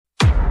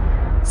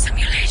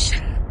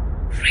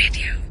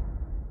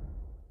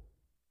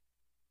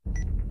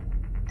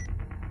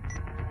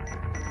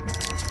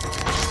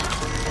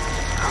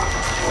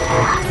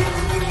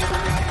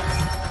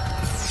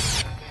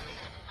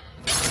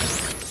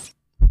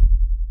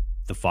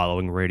The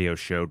following radio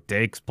show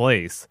takes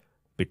place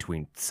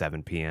between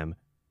 7 p.m.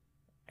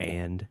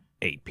 and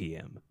 8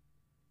 p.m.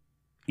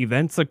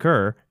 Events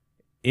occur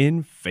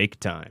in fake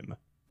time.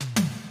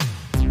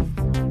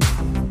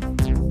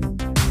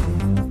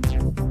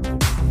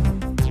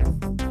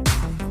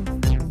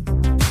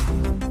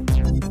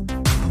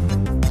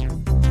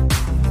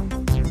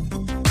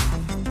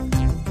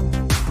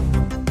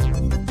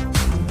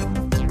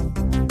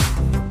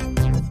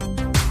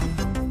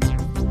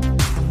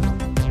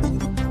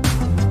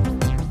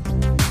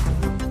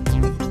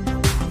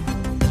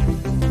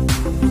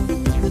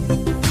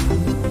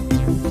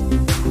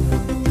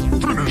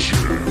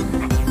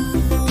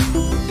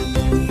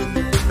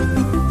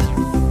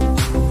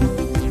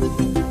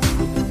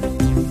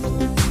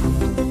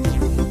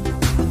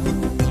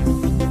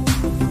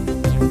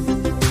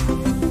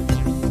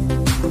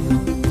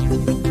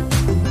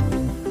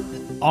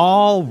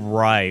 All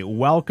right,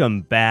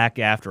 welcome back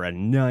after a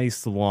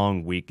nice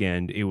long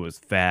weekend. It was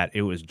fat,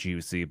 it was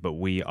juicy, but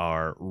we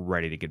are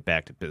ready to get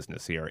back to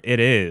business here. It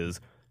is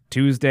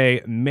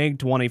Tuesday, May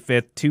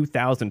 25th,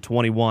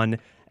 2021,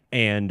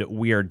 and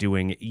we are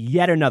doing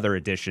yet another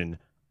edition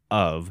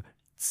of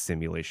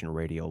Simulation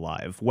Radio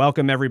Live.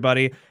 Welcome,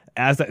 everybody.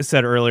 As I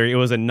said earlier, it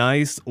was a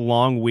nice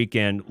long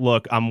weekend.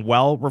 Look, I'm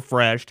well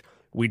refreshed.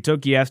 We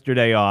took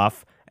yesterday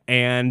off.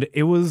 And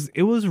it was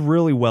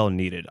really well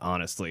needed,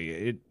 honestly.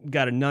 It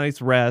got a nice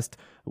rest,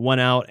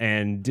 went out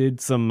and did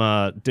some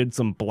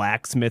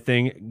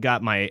blacksmithing,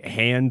 got my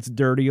hands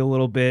dirty a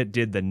little bit,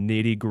 did the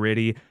nitty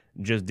gritty,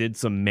 just did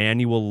some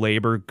manual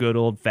labor, good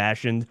old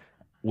fashioned,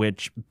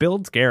 which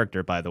builds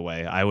character, by the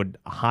way. I would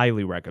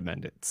highly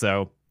recommend it.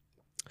 So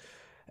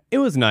it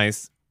was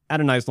nice.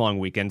 Had a nice long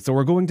weekend. So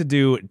we're going to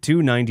do two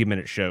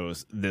 90-minute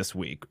shows this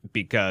week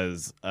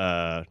because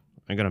I'm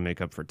going to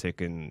make up for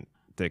taking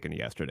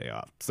yesterday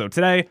off. So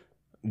today,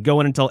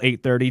 going until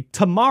 8:30.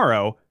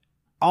 Tomorrow,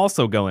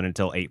 also going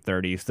until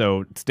 8:30.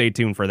 So stay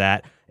tuned for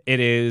that. It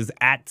is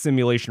at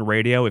Simulation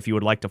Radio if you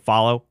would like to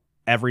follow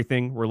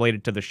everything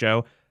related to the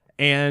show.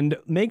 And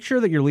make sure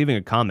that you're leaving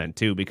a comment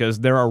too, because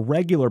there are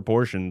regular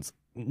portions,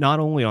 not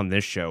only on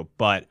this show,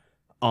 but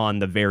on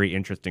the very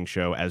interesting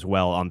show as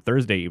well on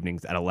Thursday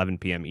evenings at 11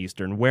 p.m.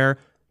 Eastern, where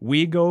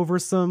we go over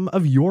some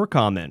of your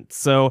comments.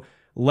 So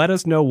let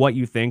us know what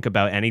you think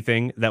about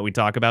anything that we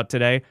talk about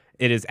today.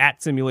 It is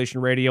at Simulation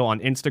Radio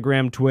on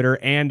Instagram, Twitter,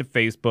 and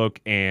Facebook,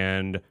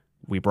 and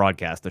we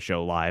broadcast the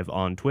show live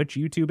on Twitch,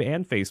 YouTube,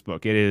 and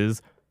Facebook. It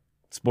is,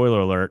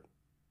 spoiler alert,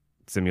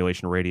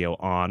 Simulation Radio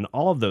on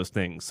all of those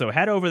things. So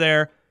head over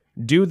there,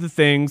 do the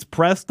things,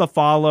 press the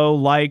follow,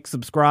 like,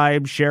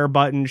 subscribe, share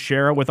button,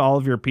 share it with all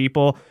of your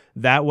people.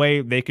 That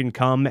way they can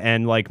come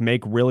and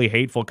make really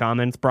hateful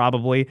comments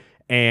probably.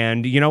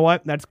 And you know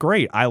what? That's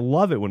great. I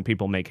love it when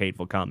people make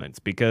hateful comments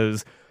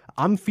because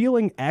I'm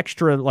feeling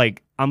extra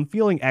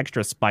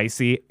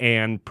spicy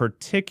and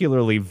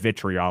particularly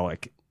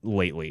vitriolic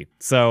lately.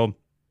 So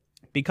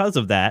because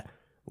of that,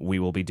 we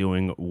will be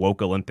doing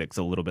Woke Olympics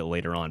a little bit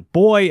later on.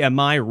 Boy, am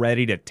I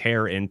ready to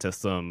tear into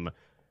some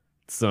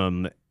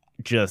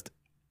just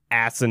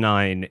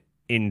asinine,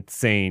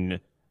 insane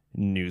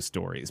news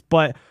stories.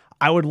 But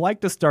I would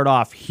like to start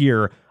off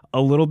here a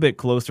little bit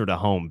closer to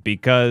home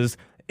because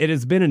it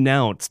has been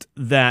announced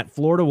that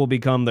Florida will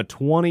become the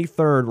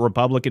 23rd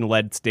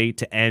Republican-led state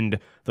to end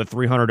the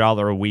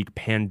 $300 a week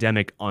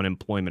pandemic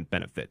unemployment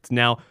benefits.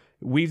 Now,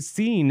 we've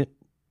seen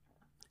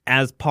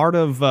as part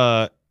of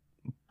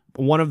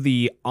one of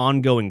the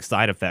ongoing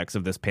side effects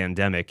of this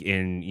pandemic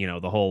in,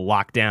 the whole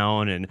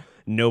lockdown and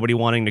nobody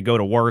wanting to go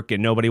to work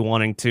and nobody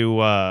wanting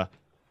to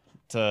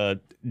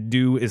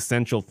do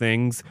essential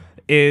things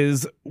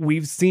is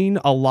we've seen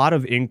a lot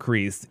of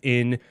increase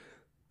in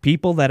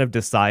people that have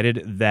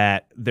decided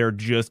that they're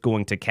just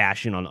going to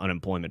cash in on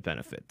unemployment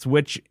benefits,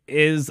 which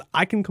is,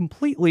 I can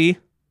completely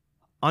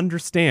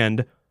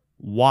understand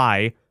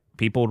why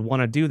people would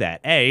want to do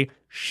that.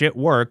 Shit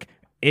work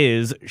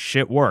is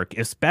shit work,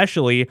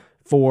 especially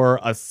for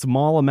a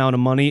small amount of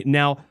money.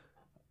 Now,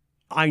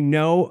 I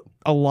know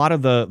a lot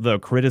of the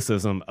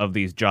criticism of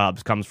these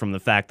jobs comes from the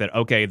fact that,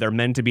 okay, they're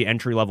meant to be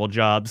entry-level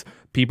jobs.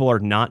 People are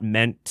not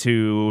meant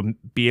to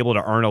be able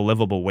to earn a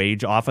livable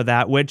wage off of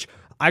that, which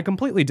I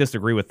completely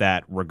disagree with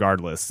that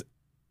regardless.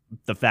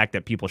 The fact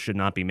that people should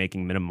not be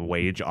making minimum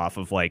wage off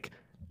of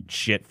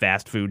shit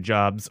fast food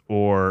jobs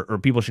or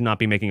people should not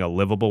be making a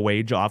livable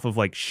wage off of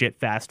shit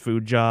fast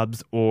food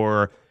jobs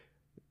or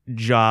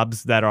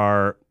jobs that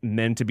are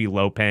meant to be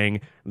low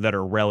paying that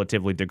are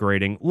relatively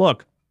degrading.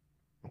 Look,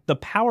 the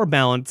power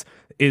balance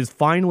is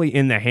finally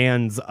in the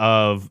hands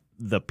of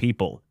the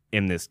people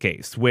in this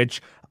case,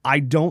 which I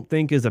don't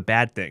think is a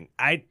bad thing.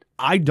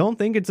 I don't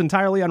think it's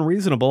entirely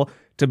unreasonable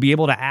to be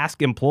able to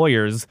ask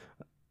employers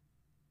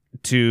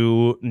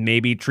to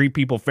maybe treat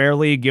people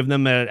fairly, give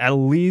them at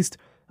least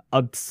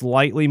a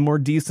slightly more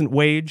decent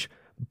wage.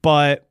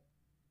 But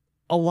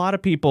a lot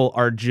of people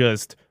are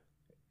just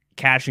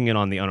cashing in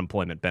on the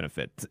unemployment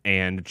benefits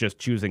and just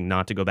choosing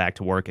not to go back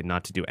to work and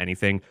not to do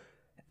anything.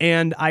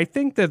 And I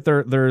think that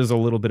there's a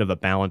little bit of a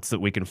balance that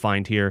we can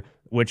find here,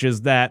 which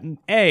is that,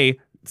 A,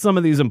 some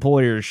of these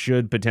employers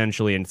should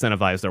potentially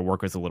incentivize their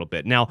workers a little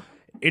bit. Now,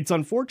 it's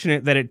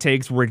unfortunate that it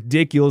takes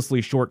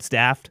ridiculously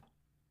short-staffed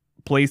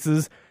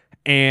places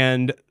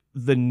and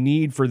the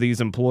need for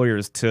these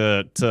employers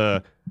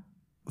to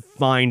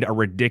find a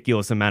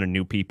ridiculous amount of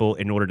new people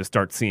in order to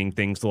start seeing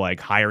things like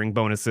hiring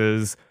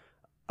bonuses,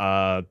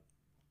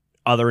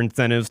 other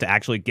incentives to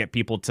actually get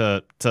people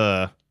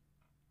to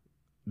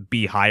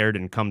be hired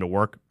and come to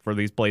work for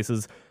these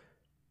places.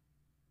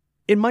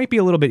 It might be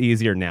a little bit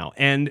easier now.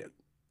 And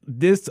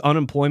this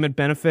unemployment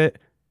benefit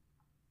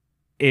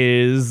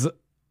is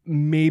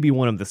maybe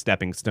one of the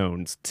stepping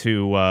stones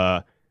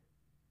to,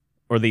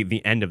 or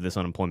the end of this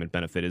unemployment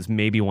benefit is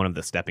maybe one of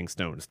the stepping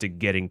stones to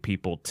getting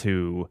people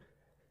to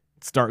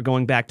start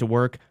going back to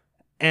work.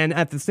 And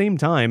at the same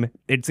time,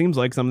 it seems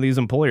like some of these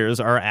employers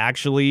are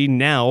actually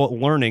now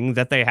learning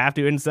that they have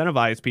to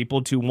incentivize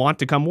people to want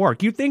to come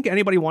work. You think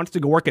anybody wants to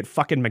go work at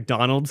fucking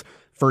McDonald's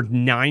for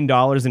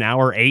 $9 an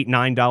hour,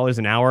 $9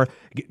 an hour,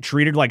 get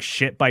treated like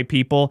shit by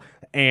people,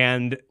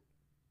 and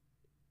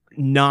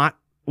not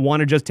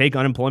want to just take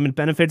unemployment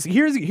benefits?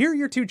 Here are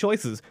your two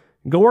choices.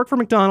 Go work for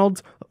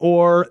McDonald's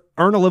or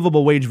earn a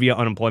livable wage via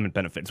unemployment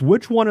benefits.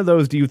 Which one of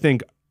those do you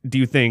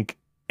think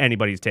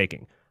anybody's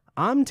taking?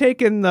 I'm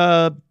taking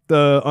the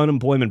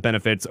unemployment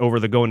benefits over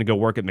the going to go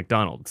work at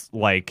McDonald's.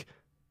 Like,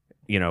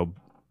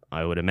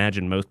 I would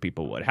imagine most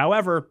people would.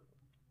 However,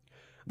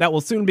 that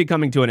will soon be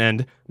coming to an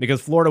end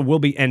because Florida will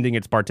be ending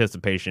its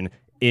participation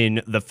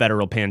in the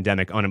federal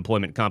pandemic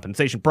unemployment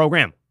compensation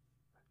program,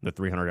 the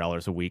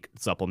 $300 a week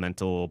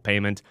supplemental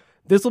payment.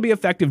 This will be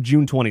effective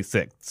June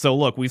 26th. So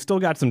look, we've still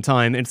got some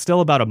time. It's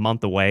still about a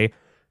month away.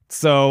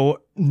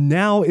 So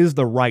now is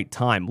the right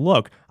time.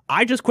 Look,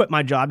 I just quit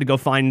my job to go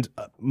find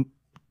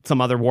some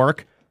other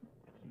work.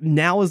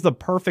 Now is the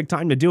perfect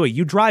time to do it.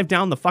 You drive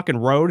down the fucking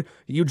road,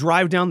 you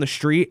drive down the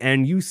street,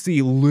 and you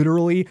see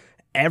literally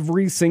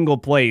every single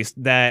place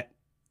that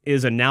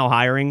is a now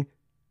hiring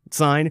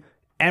sign.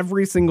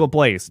 Every single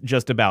place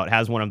just about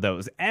has one of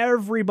those.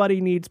 Everybody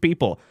needs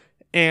people.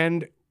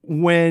 And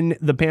when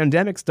the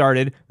pandemic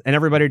started and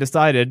everybody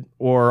decided,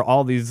 or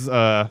all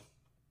the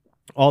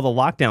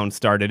lockdowns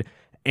started,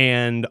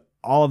 and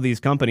all of these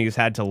companies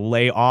had to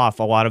lay off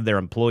a lot of their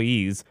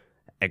employees,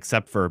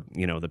 except for,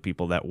 the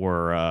people that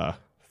were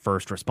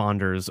first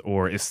responders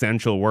or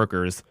essential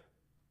workers,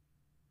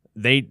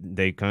 they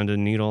kind of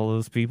need all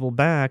those people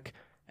back.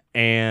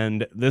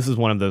 And this is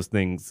one of those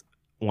things,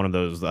 one of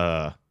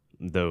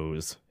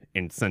those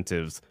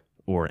incentives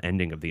or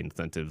ending of the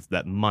incentives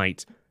that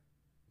might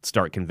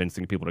start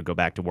convincing people to go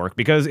back to work.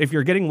 Because if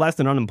you're getting less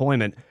than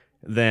unemployment,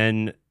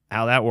 then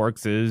how that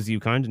works is you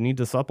kind of need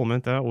to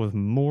supplement that with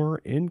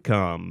more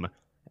income.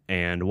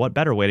 And what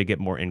better way to get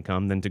more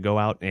income than to go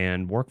out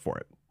and work for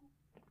it?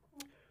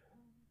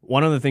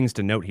 One of the things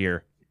to note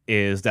here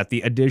is that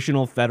the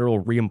additional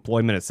federal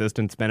reemployment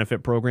assistance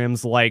benefit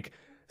programs, like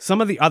some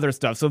of the other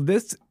stuff, so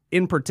this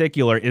in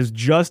particular is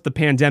just the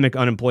pandemic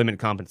unemployment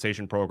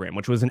compensation program,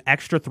 which was an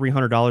extra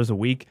 $300 a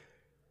week.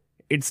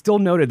 It's still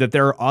noted that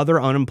there are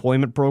other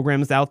unemployment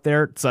programs out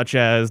there, such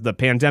as the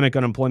pandemic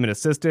unemployment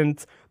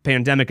assistance,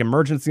 pandemic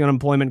emergency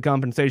unemployment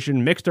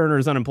compensation, mixed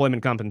earners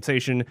unemployment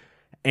compensation,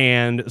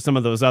 and some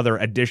of those other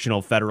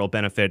additional federal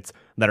benefits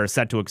that are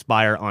set to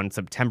expire on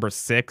September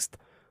 6th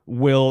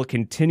will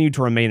continue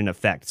to remain in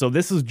effect. So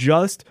this is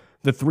just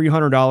the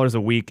 $300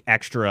 a week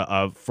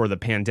extra for the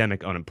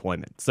pandemic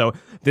unemployment. So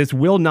this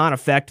will not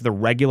affect the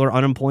regular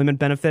unemployment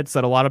benefits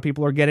that a lot of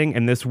people are getting,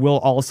 and this will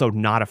also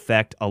not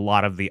affect a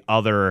lot of the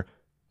other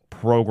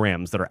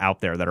programs that are out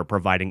there that are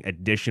providing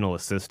additional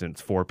assistance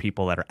for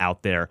people that are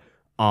out there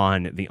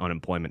on the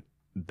unemployment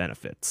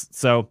benefits.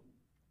 So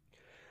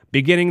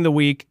beginning the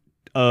week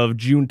of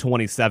June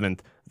 27th,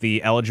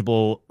 the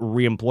eligible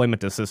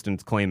reemployment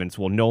assistance claimants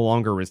will no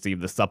longer receive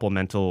the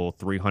supplemental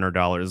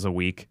 $300 a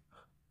week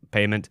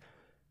payment.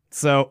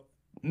 So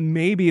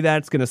maybe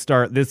that's going to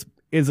start. This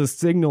is a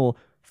signal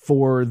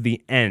for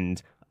the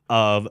end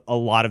of a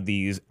lot of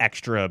these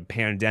extra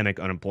pandemic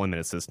unemployment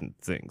assistance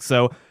things.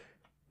 So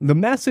the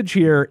message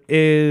here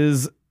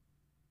is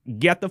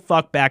get the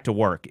fuck back to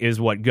work is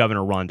what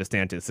Governor Ron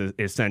DeSantis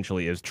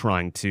essentially is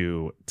trying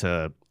to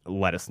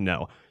let us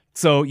know.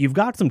 So you've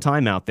got some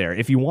time out there.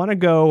 If you want to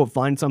go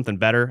find something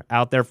better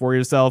out there for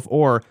yourself,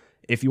 or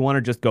if you want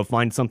to just go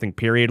find something,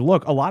 period.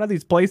 Look, a lot of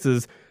these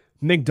places,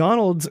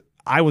 McDonald's,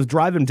 I was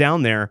driving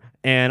down there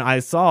and I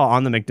saw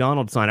on the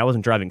McDonald's sign, I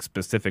wasn't driving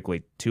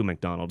specifically to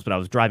McDonald's, but I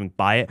was driving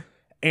by it.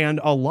 And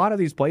a lot of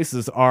these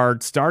places are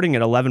starting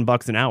at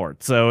 $11 an hour.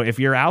 So if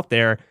you're out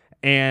there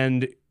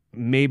and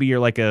maybe you're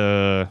like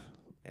an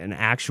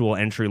actual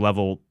entry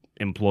level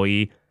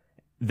employee,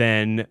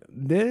 then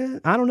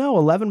I don't know,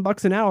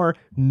 $11 an hour,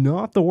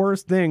 not the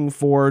worst thing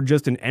for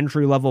just an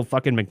entry-level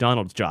fucking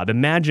McDonald's job.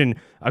 Imagine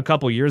a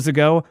couple years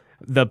ago,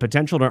 the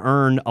potential to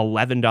earn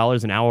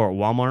 $11 an hour at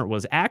Walmart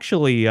was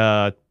actually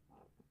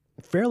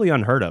fairly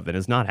unheard of and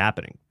is not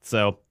happening.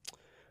 So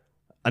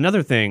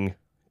another thing,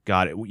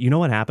 God, you know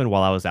what happened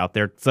while I was out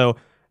there? So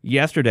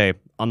yesterday,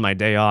 on my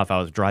day off,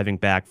 I was driving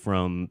back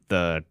from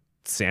the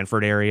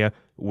Sanford area,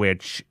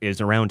 which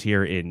is around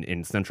here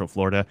in Central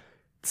Florida.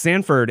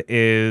 Sanford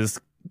is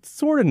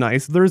sort of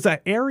nice. There's an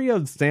area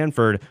of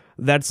Sanford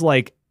that's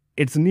like,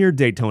 it's near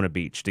Daytona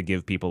Beach, to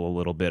give people a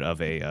little bit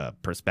of a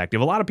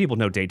perspective. A lot of people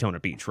know Daytona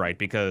Beach, right?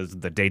 Because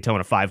the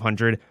Daytona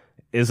 500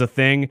 is a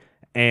thing,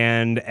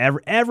 and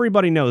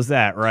everybody knows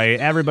that, right?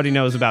 Everybody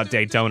knows about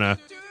Daytona,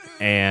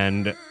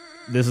 and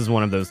this is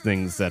one of those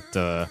things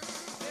that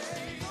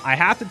I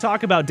have to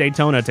talk about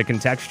Daytona to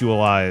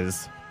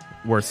contextualize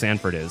where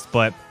Sanford is.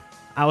 But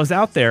I was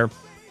out there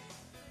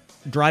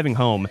driving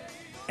home,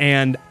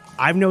 and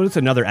I've noticed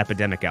another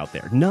epidemic out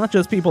there. Not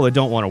just people that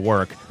don't want to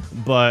work,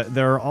 but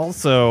there are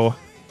also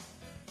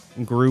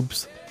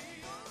groups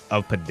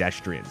of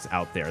pedestrians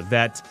out there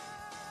that,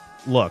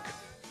 look,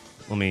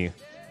 let me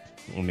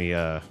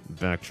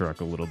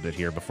backtrack a little bit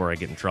here before I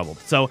get in trouble.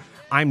 So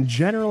I'm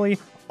generally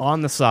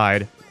on the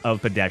side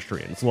of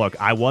pedestrians. Look,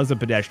 I was a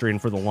pedestrian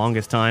for the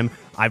longest time.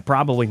 I've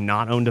probably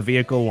not owned a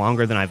vehicle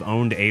longer than I've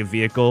owned a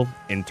vehicle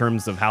in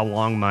terms of how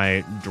long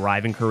my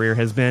driving career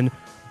has been,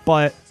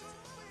 but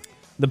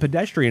the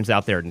pedestrians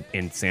out there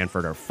in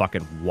Sanford are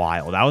fucking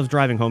wild. I was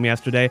driving home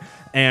yesterday,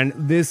 and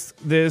this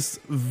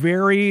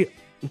very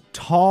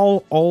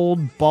tall,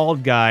 old,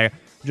 bald guy,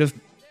 just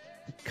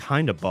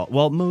kind of bald,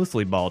 well,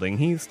 mostly balding.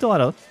 He still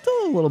had a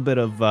little bit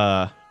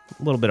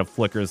of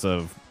flickers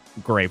of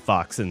gray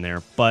fox in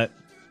there, but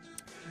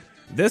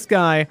this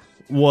guy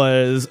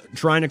was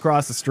trying to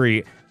cross the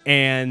street,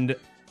 and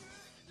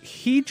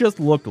he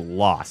just looked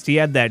lost. He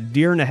had that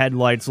deer in the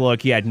headlights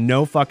look. He had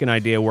no fucking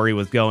idea where he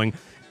was going.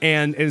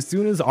 And as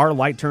soon as our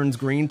light turns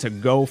green to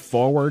go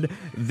forward,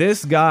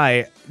 this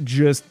guy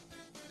just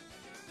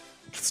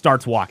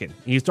starts walking.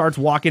 He starts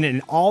walking,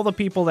 and all the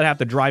people that have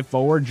to drive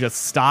forward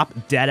just stop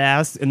dead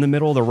ass in the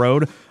middle of the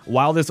road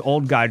while this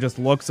old guy just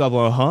looks up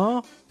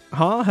like,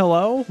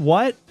 hello?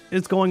 What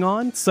is going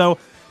on? So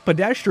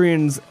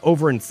pedestrians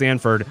over in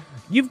Sanford,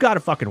 you've got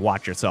to fucking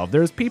watch yourself.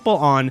 There's people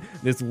on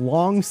this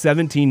long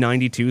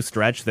 1792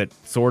 stretch that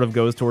sort of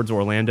goes towards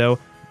Orlando,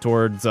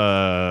 towards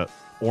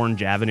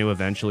Orange Avenue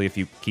eventually, if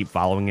you keep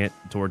following it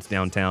towards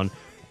downtown.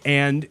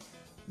 And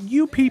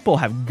you people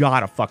have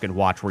got to fucking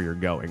watch where you're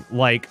going.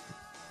 Like,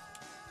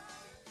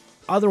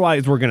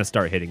 otherwise we're going to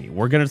start hitting you.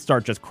 We're going to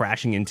start just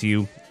crashing into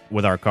you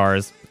with our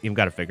cars. You've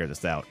got to figure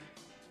this out.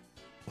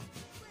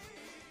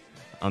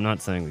 I'm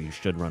not saying that you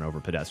should run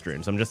over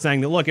pedestrians. I'm just saying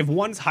that, look, if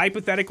one's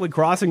hypothetically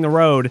crossing the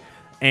road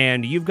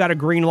and you've got a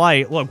green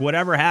light, look,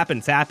 whatever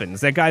happens,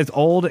 happens. That guy's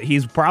old.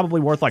 He's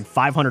probably worth like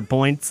 500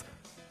 points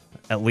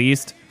at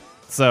least.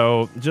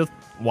 So just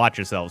watch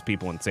yourselves,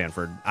 people in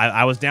Sanford.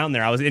 I was down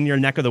there. I was in your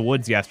neck of the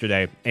woods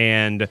yesterday,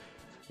 and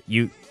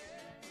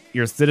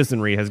your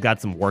citizenry has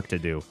got some work to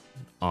do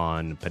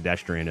on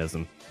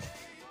pedestrianism.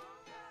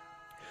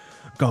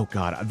 Oh,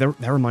 God.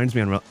 That reminds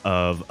me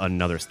of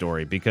another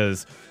story,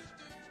 because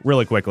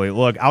really quickly,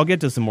 look, I'll get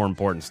to some more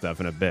important stuff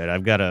in a bit.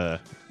 I've got to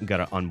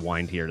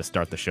unwind here to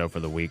start the show for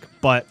the week.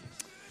 But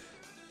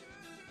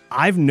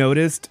I've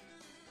noticed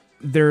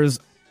there's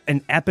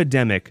an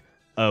epidemic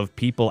of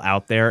people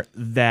out there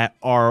that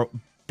are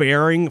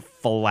bearing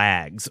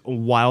flags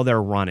while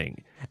they're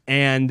running.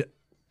 And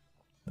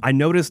I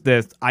noticed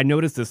this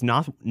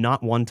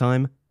not one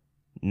time,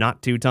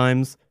 not two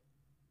times,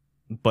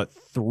 but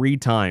three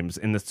times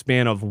in the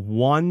span of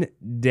one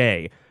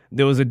day.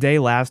 There was a day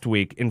last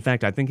week, in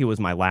fact, I think it was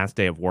my last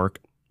day of work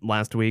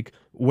last week,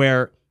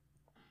 where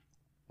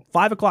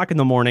 5 o'clock in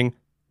the morning,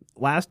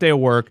 last day of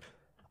work,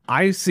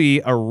 I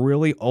see a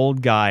really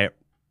old guy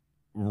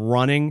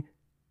running.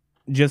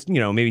 Just,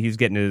 maybe he's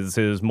getting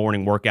his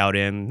morning workout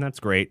in. That's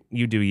great.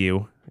 You do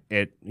you.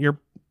 You're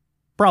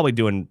probably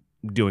doing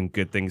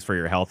good things for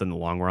your health in the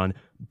long run.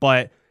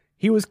 But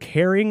he was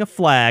carrying a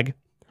flag,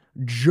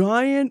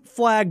 giant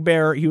flag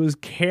bearer. He was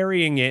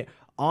carrying it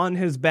on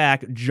his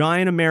back,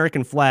 giant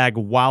American flag,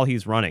 while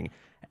he's running.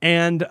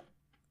 And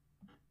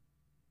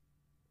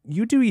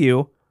you do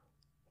you,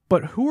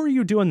 but who are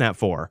you doing that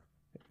for?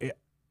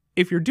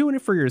 If you're doing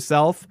it for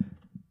yourself,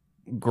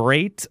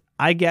 great,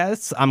 I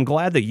guess. I'm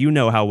glad that you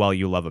know how well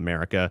you love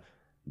America,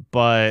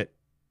 but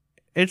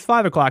it's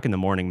 5 o'clock in the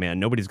morning, man.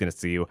 Nobody's going to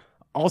see you.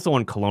 Also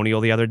on Colonial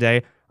the other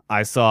day,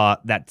 I saw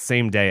that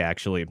same day,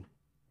 actually,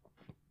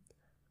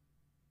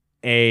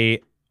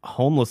 a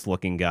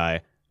homeless-looking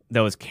guy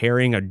that was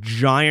carrying a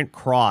giant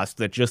cross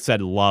that just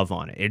said love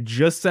on it. It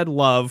just said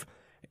love.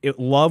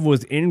 Love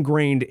was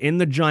ingrained in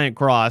the giant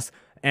cross,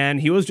 and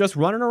he was just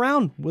running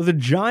around with a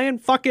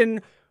giant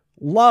fucking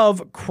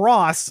love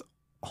cross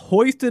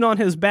hoisted on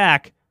his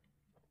back.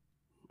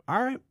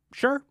 All right,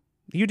 sure.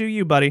 You do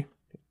you, buddy.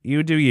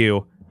 You do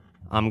you.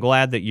 I'm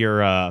glad that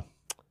you're out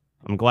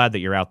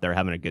there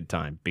having a good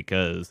time,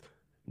 because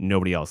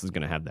nobody else is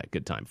going to have that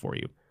good time for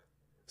you.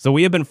 So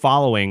we have been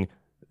following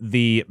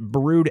the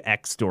Brood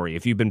X story.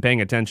 If you've been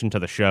paying attention to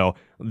the show,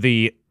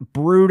 the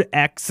Brood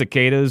X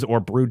cicadas, or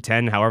Brood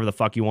 10, however the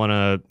fuck you want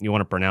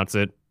to pronounce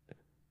it.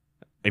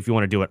 If you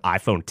want to do it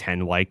iPhone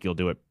 10 like, you'll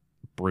do it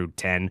Brood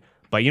 10.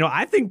 But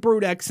I think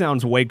Brood X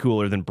sounds way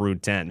cooler than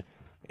Brood 10.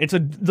 It's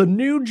the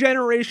new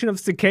generation of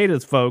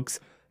cicadas,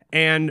 folks,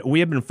 And we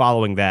have been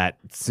following that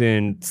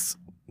since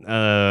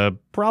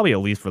probably at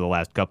least for the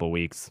last couple of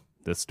weeks.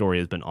 This story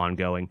has been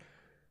ongoing.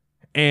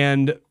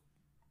 And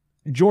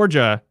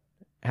Georgia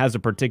has a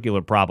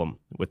particular problem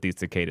with these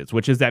cicadas,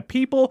 which is that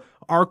people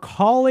are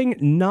calling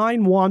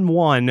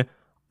 911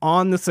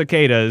 on the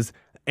cicadas,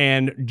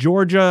 and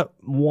Georgia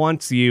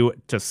wants you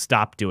to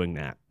stop doing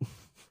that.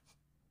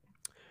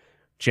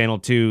 Channel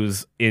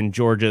 2's in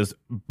Georgia's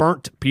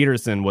Burnt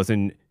Peterson was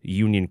in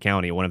Union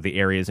County, one of the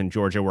areas in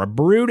Georgia where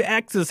Brood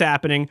X is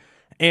happening,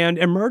 and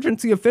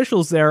emergency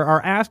officials there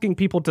are asking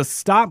people to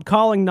stop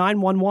calling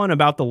 911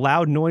 about the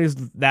loud noise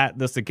that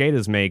the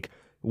cicadas make,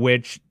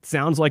 which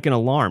sounds like an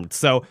alarm.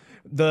 So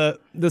the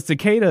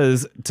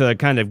cicadas, to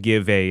kind of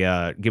give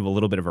a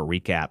little bit of a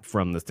recap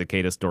from the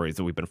cicada stories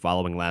that we've been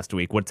following last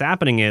week, what's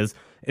happening is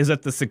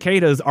that the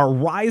cicadas are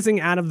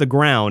rising out of the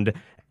ground,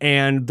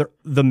 and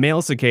the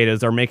male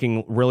cicadas are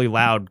making really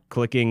loud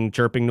clicking,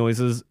 chirping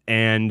noises,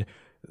 and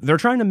they're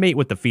trying to mate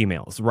with the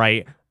females,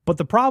 right? But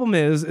the problem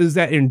is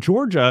that in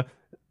Georgia,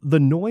 the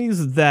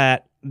noise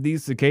that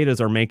these cicadas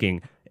are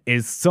making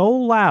is so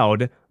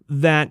loud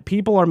that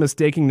people are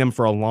mistaking them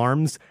for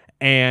alarms,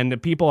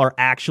 and people are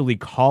actually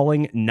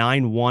calling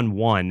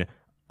 911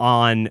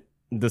 on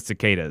the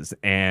cicadas.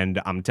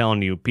 And I'm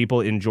telling you,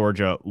 people in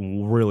Georgia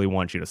really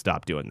want you to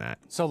stop doing that.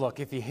 So look,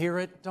 if you hear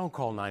it, don't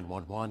call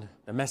 911.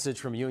 The message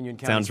from Union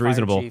County Sounds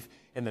reasonable. Fire Chief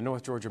in the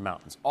North Georgia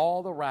mountains.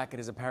 All the racket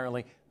is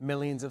apparently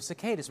millions of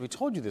cicadas. We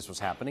told you this was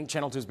happening.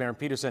 Channel 2's Barron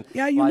Peterson.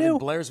 Yeah, you live knew. in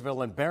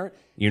Blairsville and Barrett.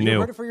 You knew.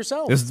 Heard it for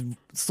yourself. This is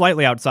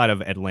slightly outside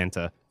of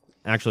Atlanta.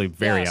 Actually,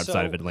 very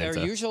outside of Atlanta.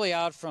 They're usually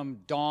out from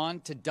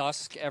dawn to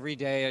dusk every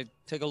day. I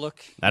took a look.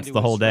 That's into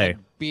the whole his day. red,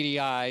 beady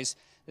eyes.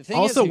 The thing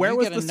Also, is, if where you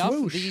was get the enough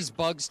swoosh? of these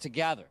bugs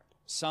together,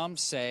 some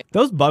say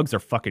Those bugs are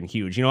fucking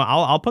huge. You know,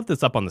 I'll put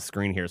this up on the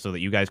screen here so that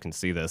you guys can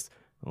see this.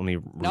 Let me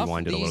enough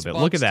rewind of it a these little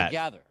bit. Look at bugs that.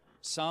 Together.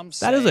 Some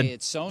That is say a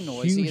it's so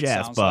noisy it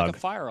huge-ass sounds bug. like a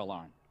fire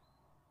alarm.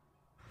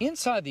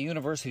 Inside the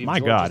University of My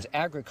Georgia's God.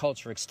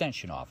 Agriculture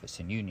Extension office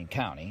in Union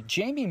County,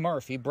 Jamie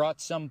Murphy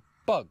brought some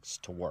bugs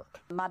to work.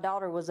 My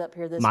daughter was up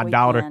here this My weekend,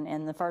 daughter.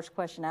 and the first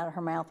question out of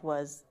her mouth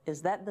was,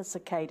 "Is that the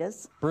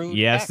cicadas?" Brood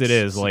Yes, X it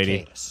is, lady.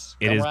 cicadas.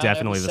 It Come is around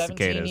definitely every the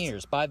 17 cicadas.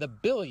 years by the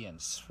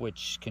billions,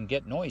 which can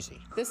get noisy.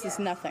 This is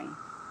nothing.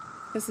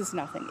 This is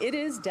nothing. It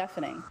is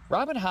deafening.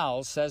 Robin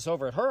Howells says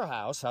over at her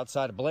house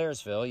outside of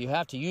Blairsville, you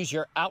have to use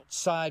your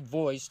outside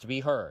voice to be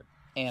heard.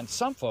 And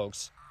some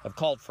folks have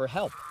called for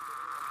help.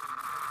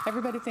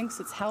 Everybody thinks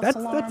it's house That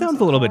alarms. sounds a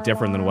and little bit car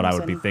different than what I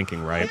would be alarms,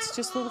 thinking, right? It's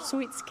just little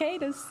sweet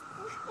cicadas.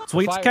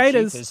 Sweet The fire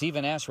cicadas. chief has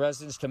even asked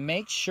residents to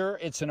make sure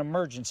it's an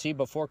emergency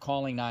before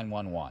calling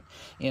 911.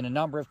 In a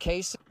number of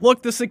cases,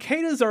 Look, the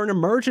cicadas are an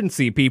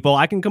emergency, people.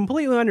 I can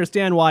completely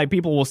understand why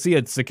people will see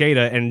a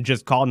cicada and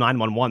just call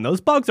 911.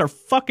 Those bugs are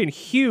fucking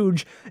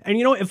huge. And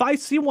you know, if I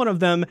see one of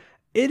them,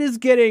 it's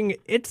getting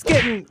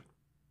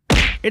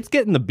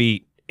the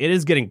beat. It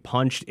is getting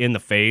punched in the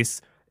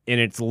face in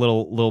its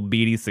little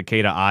beady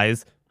cicada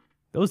eyes.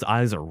 Those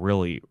eyes are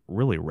really,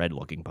 really red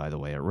looking, by the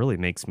way. It really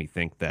makes me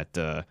think that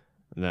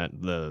that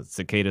the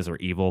cicadas are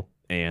evil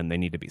and they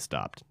need to be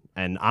stopped.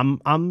 And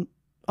I'm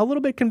a little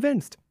bit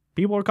convinced.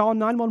 People are calling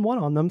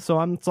 911 on them, so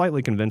I'm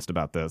slightly convinced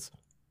about this.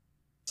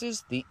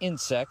 the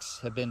insects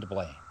have been to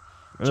blame.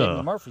 Jamie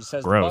Ugh, Murphy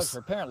says gross. the bugs are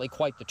apparently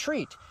quite the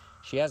treat.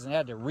 She hasn't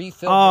had to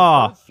refill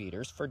Ah. her bird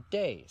feeders for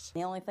days.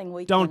 The only thing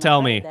we Don't can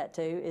tell credit me. that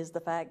to is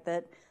the fact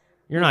that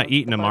You're not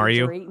eating the them, are birds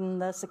you? Are eating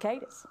the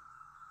cicadas.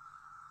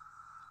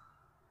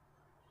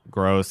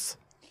 Gross.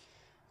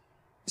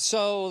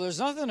 So there's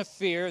nothing to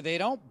fear. They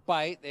don't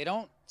bite. They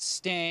don't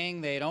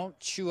sting. They don't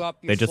chew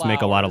up your They just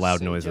make a lot of flowers.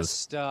 loud They noises.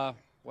 Just,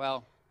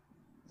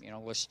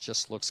 this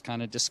just looks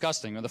kind of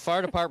disgusting. The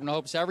fire department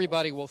hopes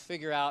everybody will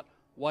figure out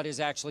what is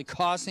actually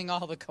causing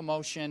all the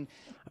commotion.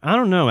 I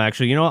don't know,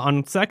 actually. You know,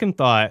 on second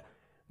thought,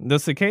 the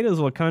cicadas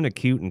look kind of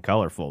cute and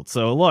colorful.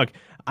 So look,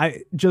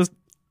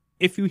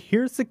 if you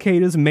hear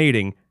cicadas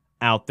mating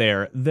out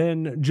there,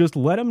 then just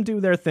let them do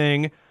their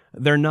thing.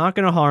 They're not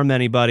going to harm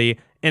anybody.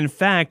 In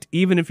fact,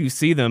 even if you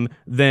see them,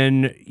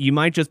 then you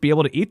might just be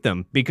able to eat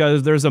them,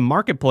 because there's a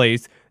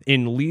marketplace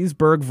in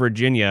Leesburg,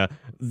 Virginia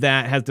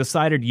that has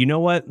decided, you know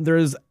what,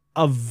 there's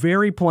a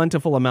very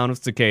plentiful amount of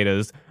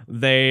cicadas.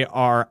 They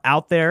are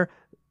out there.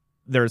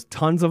 There's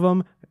tons of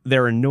them.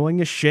 They're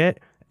annoying as shit.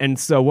 And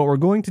so what we're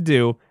going to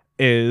do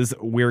is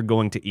we're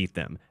going to eat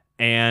them.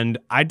 And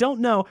I don't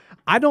know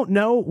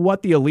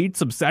what the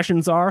elite's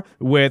obsessions are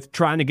with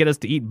trying to get us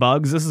to eat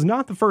bugs. This is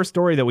not the first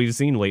story that we've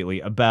seen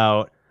lately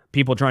about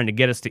people trying to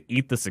get us to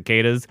eat the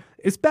cicadas,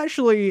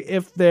 especially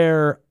if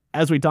they're,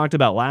 as we talked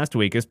about last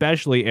week,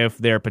 especially if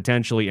they're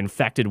potentially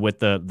infected with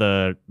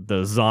the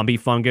zombie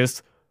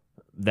fungus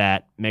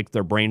that makes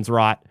their brains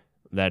rot.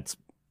 That's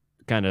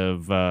kind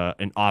of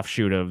an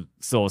offshoot of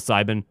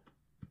psilocybin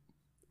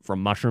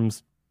from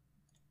mushrooms.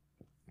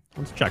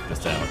 Let's check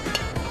this out.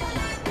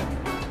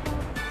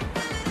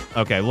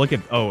 Okay,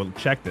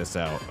 check this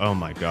out. Oh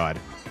my God.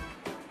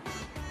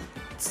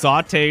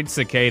 Sauteed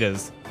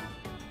cicadas.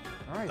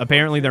 All right,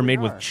 Apparently folks, they're here we made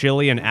with are.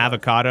 chili and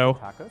avocado.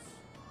 Tacos.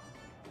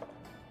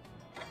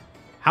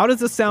 How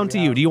does this sound to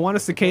you? Do you want a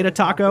cicada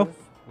taco?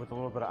 With a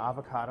little bit of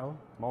avocado,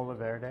 mola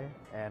verde,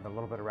 and a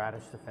little bit of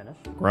radish to finish.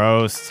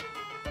 Gross.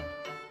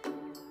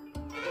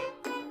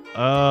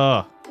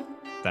 That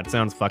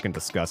sounds fucking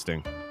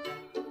disgusting.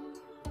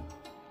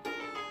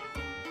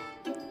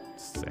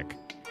 Sick.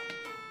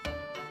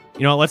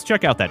 You know what, let's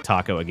check out that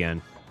taco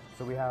again.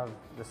 So we have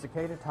the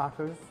cicada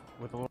tacos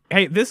with a little...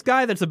 Hey, this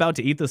guy that's about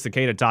to eat the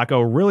cicada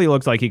taco really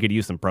looks like he could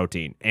use some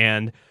protein.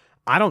 And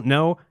I don't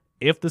know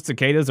if the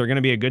cicadas are going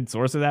to be a good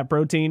source of that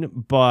protein,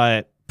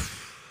 but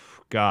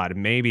God,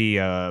 maybe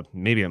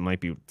it might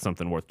be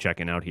something worth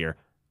checking out here.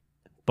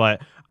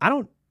 But I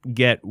don't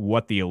get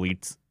what the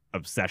elite's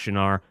obsession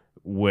are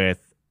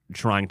with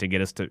trying to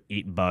get us to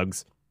eat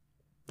bugs.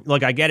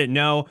 Look, I get it.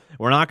 No,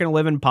 we're not going to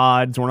live in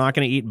pods. We're not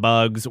going to eat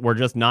bugs. We're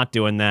just not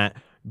doing that.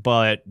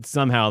 But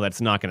somehow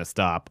that's not going to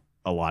stop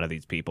a lot of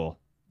these people.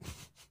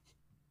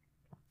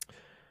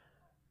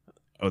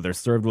 Oh, they're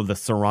served with the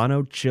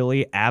serrano,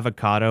 chili,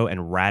 avocado,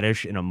 and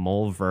radish in a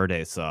mole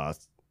verde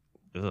sauce.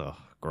 Ugh,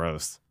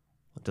 gross.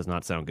 That does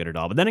not sound good at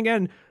all. But then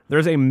again,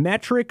 there's a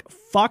metric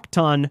fuck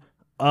ton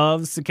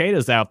of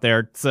cicadas out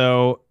there.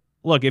 So,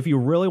 look, if you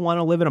really want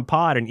to live in a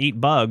pod and eat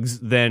bugs,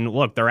 then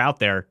look, they're out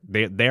there.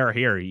 They're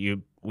here.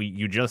 You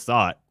just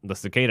saw it. The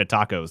cicada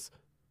tacos.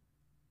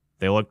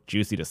 They look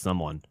juicy to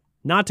someone.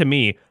 Not to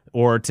me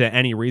or to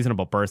any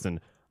reasonable person,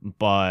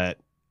 but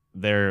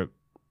they're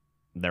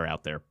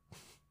out there.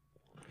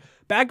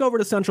 Back over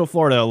to Central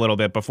Florida a little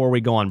bit before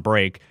we go on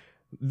break.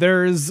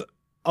 There's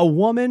a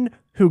woman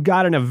who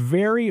got in a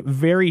very,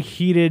 very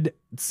heated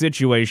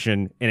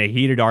situation in a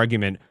heated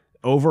argument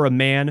over a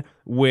man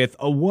with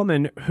a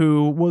woman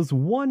who was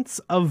once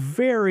a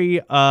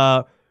very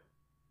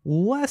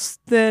less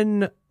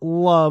than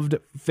loved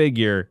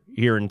figure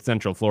here in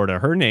Central Florida.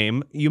 Her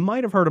name, you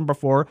might have heard him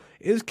before,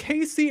 is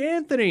Casey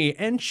Anthony,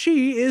 and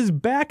she is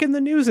back in the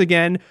news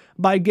again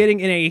by getting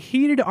in a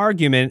heated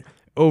argument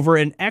over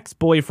an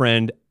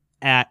ex-boyfriend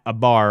at a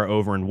bar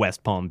over in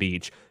West Palm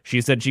Beach. She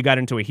said she got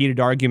into a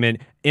heated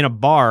argument in a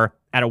bar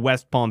at a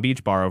West Palm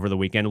Beach bar over the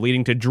weekend,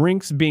 leading to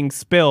drinks being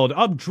spilled.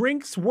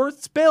 Drinks were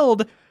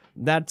spilled!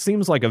 That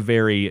seems like a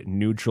very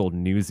neutral,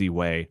 newsy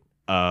way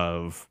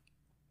of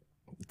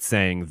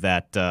saying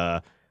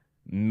that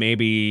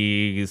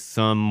maybe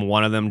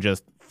one of them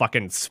just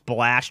fucking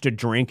splashed a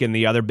drink in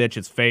the other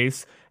bitch's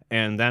face,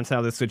 and that's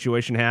how this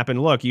situation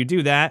happened. Look, you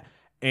do that,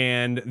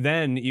 and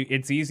then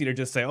it's easy to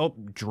just say, oh,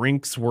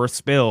 drinks were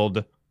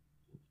spilled.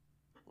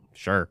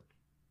 Sure.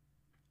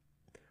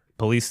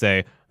 Police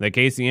say that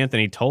Casey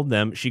Anthony told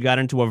them she got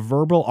into a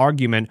verbal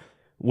argument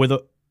with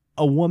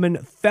a woman,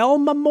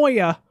 Thelma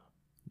Moya.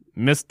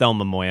 Miss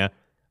Thelma Moya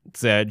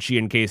said she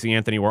and Casey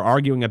Anthony were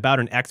arguing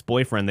about an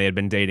ex-boyfriend they had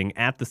been dating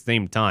at the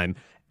same time.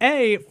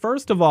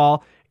 First of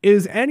all,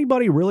 is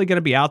anybody really going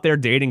to be out there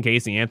dating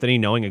Casey Anthony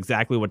knowing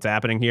exactly what's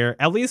happening here?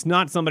 At least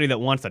not somebody that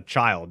wants a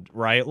child,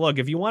 right? Look,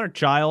 if you want a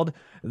child,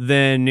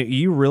 then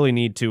you really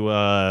need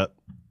to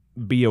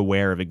be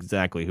aware of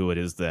exactly who it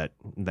is that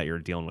you're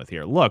dealing with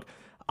here. Look,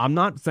 I'm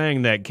not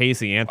saying that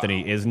Casey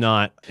Anthony is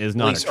not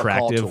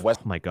attractive. Oh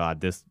my God,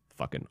 this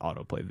fucking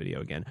autoplay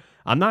video again.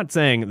 I'm not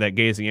saying that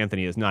Casey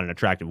Anthony is not an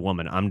attractive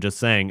woman. I'm just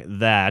saying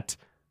that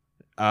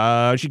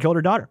she killed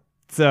her daughter.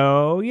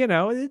 So, you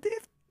know,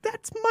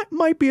 that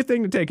might be a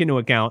thing to take into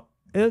account.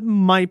 It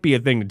might be a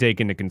thing to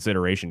take into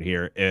consideration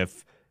here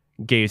if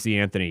Casey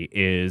Anthony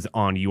is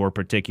on your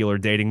particular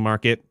dating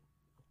market.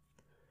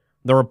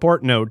 The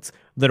report notes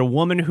that a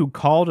woman who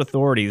called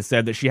authorities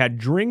said that she had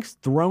drinks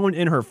thrown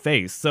in her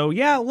face. So,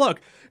 yeah,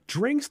 look,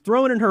 drinks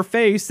thrown in her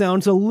face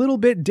sounds a little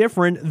bit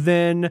different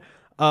than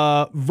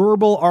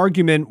verbal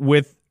argument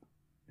with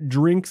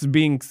drinks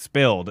being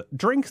spilled.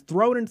 Drinks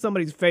thrown in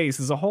somebody's face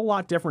is a whole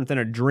lot different than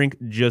a drink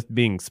just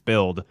being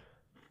spilled.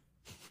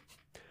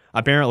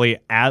 Apparently,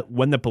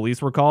 when the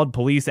police were called,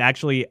 police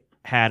actually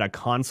had a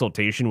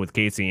consultation with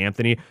Casey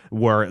Anthony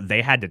where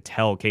they had to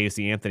tell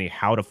Casey Anthony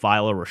how to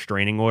file a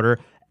restraining order,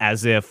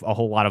 as if a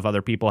whole lot of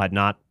other people had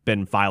not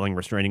been filing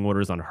restraining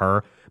orders on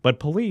her. But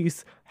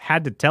police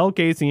had to tell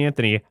Casey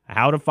Anthony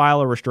how to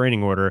file a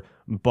restraining order,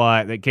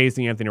 but that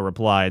Casey Anthony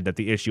replied that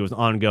the issue was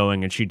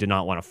ongoing and she did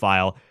not want to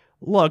file.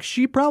 Look,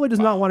 she probably does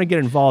not want to get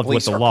involved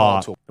with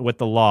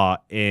the law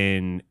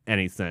in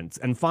any sense.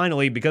 And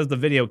finally, because the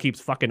video keeps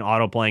fucking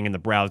auto-playing in the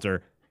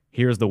browser,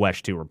 here's the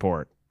WESH 2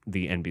 report,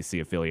 the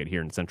NBC affiliate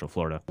here in Central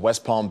Florida.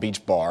 West Palm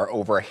Beach bar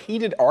over a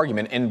heated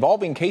argument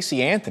involving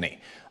Casey Anthony.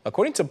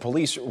 According to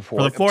police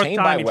report obtained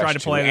by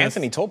WESH 2,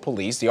 Anthony told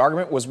police the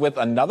argument was with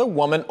another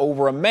woman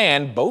over a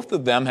man both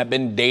of them had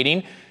been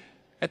dating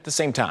at the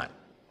same time.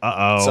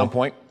 At some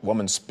point,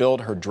 woman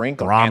spilled her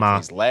drink on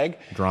Anthony's leg.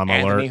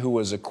 Anthony, alert. who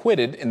was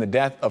acquitted in the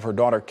death of her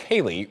daughter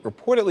Kaylee,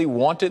 reportedly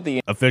wanted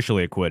the...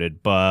 Officially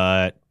acquitted,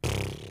 but...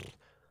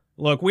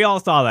 Look, we all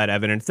saw that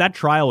evidence. That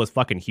trial was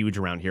fucking huge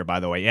around here, by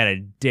the way. It had a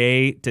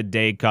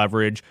day-to-day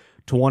coverage,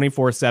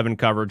 24/7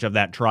 coverage of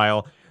that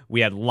trial.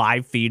 We had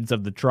live feeds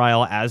of the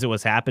trial as it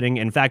was happening.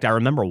 In fact, I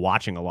remember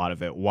watching a lot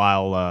of it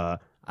while...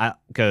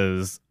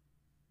 because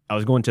I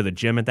was going to the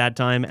gym at that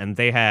time, and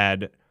they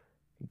had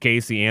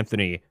Casey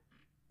Anthony...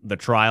 the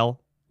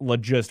trial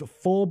just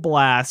full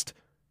blast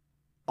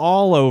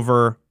all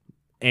over,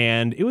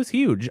 and it was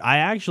huge. I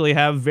actually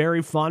have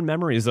very fond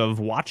memories of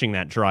watching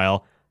that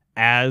trial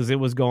as it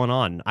was going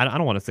on. I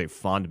don't want to say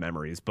fond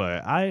memories,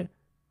 but I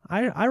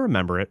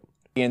remember it.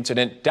 The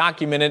incident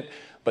documented,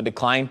 but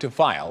declined to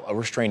file a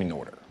restraining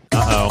order.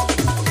 Uh-oh.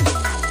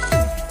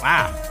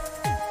 Wow.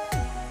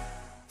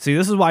 See,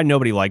 this is why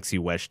nobody likes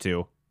you, Wish,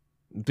 too.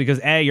 Because,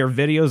 A, your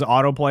videos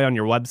autoplay on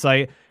your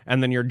website,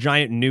 and then your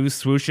giant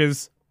news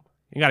swooshes.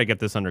 You got to get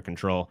this under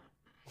control.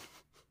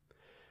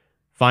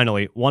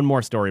 Finally, one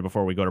more story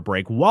before we go to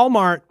break.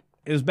 Walmart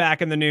is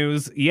back in the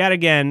news yet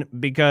again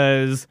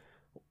because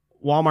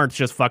Walmart's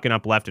just fucking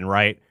up left and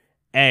right.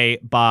 A,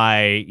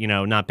 by,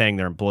 not paying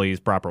their employees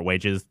proper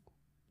wages.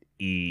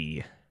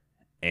 E.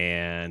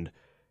 And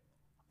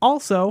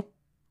also,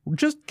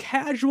 just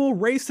casual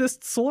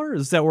racist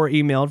slurs that were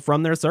emailed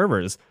from their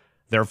servers.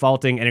 They're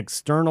faulting an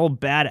external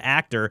bad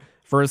actor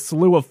for a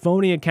slew of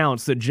phony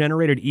accounts that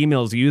generated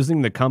emails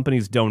using the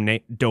company's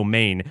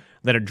domain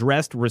that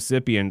addressed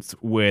recipients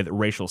with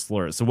racial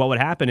slurs. So what would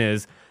happen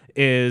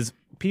is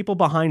people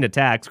behind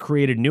attacks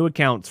created new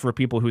accounts for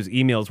people whose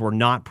emails were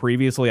not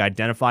previously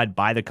identified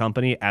by the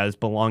company as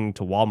belonging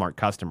to Walmart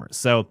customers.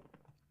 So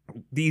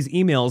these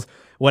emails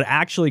would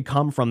actually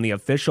come from the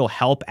official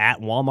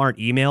help@Walmart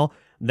email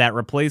that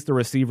replaced the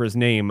receiver's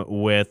name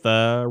with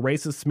a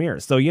racist smear.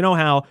 So you know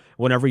how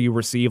whenever you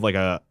receive like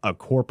a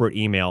corporate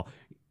email,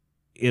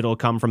 it'll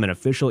come from an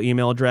official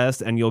email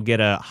address and you'll get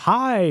a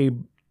hi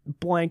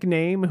blank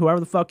name,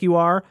 whoever the fuck you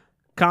are,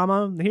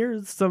 comma,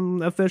 here's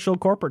some official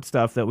corporate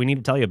stuff that we need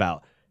to tell you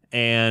about.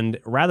 And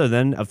rather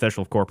than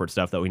official corporate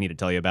stuff that we need to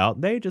tell you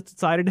about, they just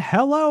decided,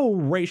 hello,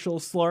 racial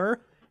slur.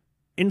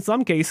 In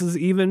some cases,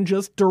 even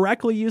just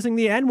directly using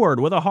the N-word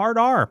with a hard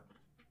R.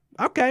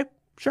 Okay,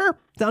 sure.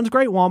 Sounds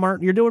great,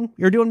 Walmart.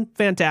 You're doing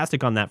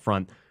fantastic on that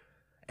front.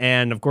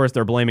 And of course,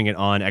 they're blaming it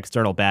on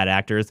external bad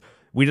actors.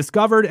 We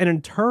discovered an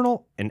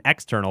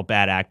external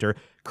bad actor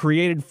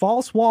created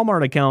false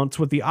Walmart accounts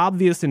with the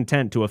obvious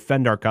intent to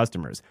offend our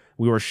customers.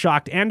 We were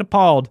shocked and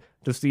appalled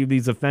to see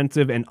these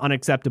offensive and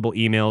unacceptable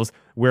emails.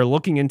 We're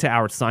looking into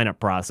our sign-up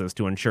process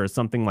to ensure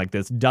something like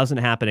this doesn't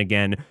happen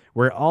again.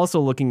 We're also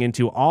looking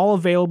into all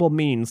available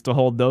means to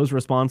hold those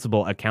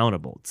responsible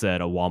accountable,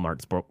 said a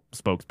Walmart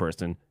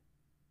spokesperson.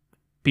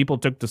 People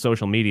took to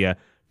social media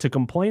to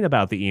complain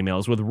about the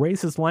emails with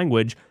racist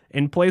language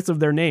in place of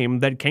their name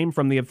that came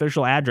from the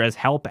official address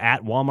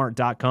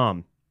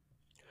help@walmart.com.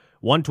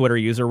 One Twitter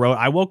user wrote,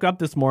 I woke up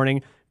this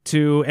morning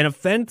to an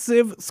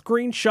offensive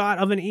screenshot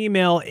of an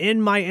email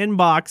in my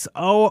inbox.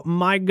 Oh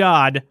my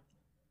God.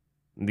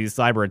 These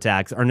cyber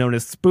attacks are known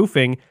as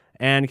spoofing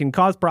and can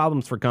cause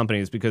problems for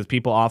companies because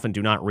people often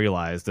do not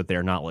realize that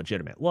they're not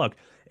legitimate. Look,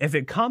 if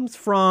it comes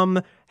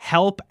from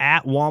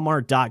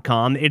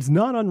help@walmart.com, it's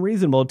not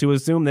unreasonable to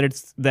assume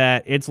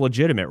that it's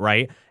legitimate,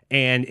 right?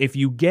 And if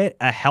you get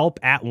a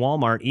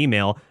help@Walmart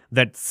email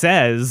that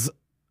says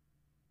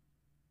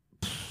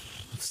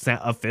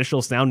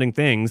official sounding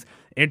things,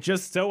 it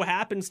just so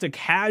happens to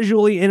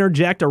casually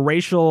interject a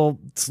racial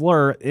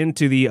slur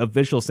into the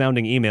official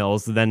sounding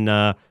emails, then,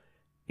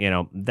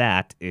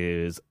 that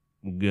is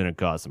going to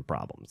cause some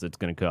problems. It's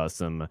going to cause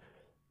some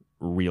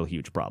real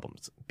huge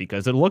problems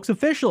because it looks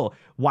official.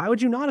 Why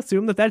would you not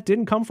assume that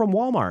didn't come from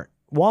Walmart?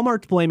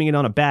 Walmart's blaming it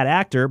on a bad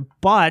actor,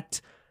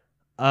 but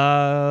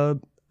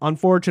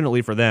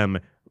unfortunately for them,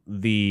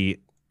 the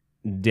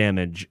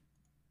damage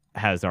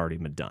has already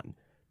been done.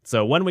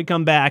 So when we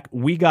come back,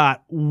 we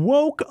got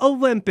woke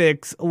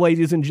Olympics,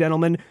 ladies and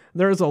gentlemen.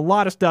 There's a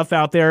lot of stuff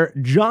out there.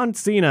 John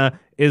Cena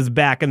is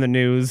back in the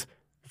news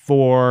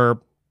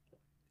for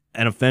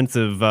an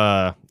offensive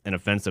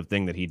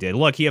thing that he did.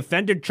 Look, he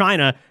offended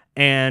China,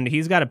 and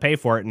he's got to pay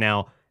for it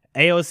now.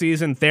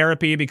 AOC's in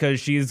therapy because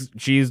she's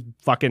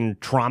fucking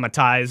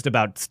traumatized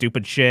about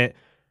stupid shit.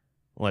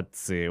 Let's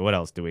see, what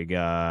else do we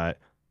got?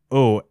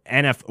 The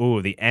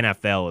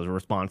NFL is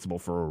responsible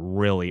for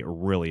really,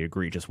 really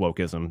egregious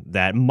wokeism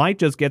that might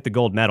just get the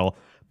gold medal.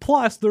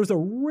 Plus, there's a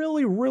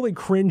really, really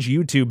cringe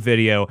YouTube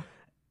video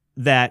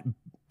that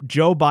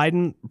Joe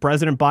Biden,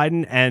 President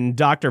Biden, and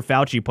Dr.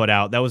 Fauci put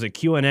out. That was a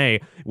Q&A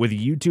with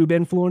YouTube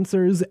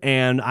influencers,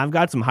 and I've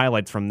got some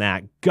highlights from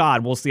that.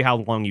 God, we'll see how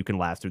long you can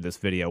last through this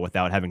video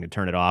without having to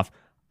turn it off.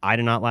 I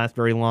did not last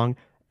very long,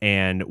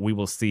 and we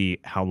will see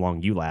how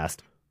long you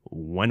last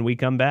when we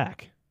come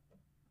back.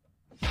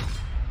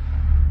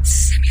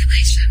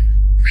 Simulation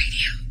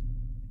Radio.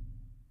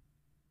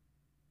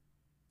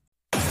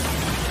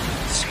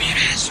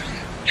 Simulation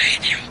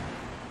Radio.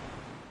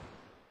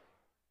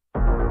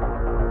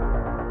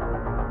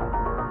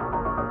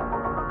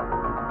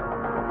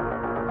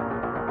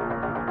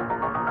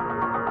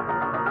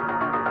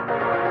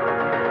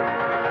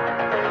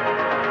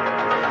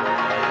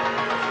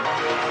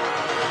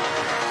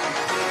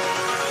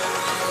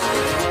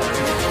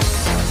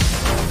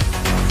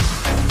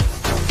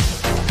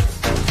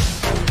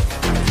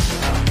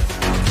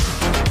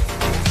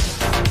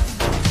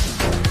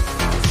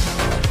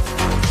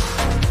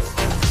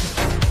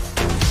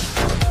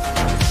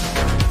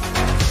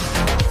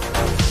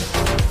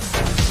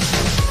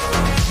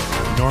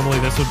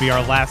 this would be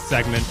our last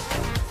segment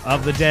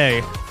of the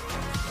day.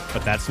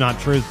 But that's not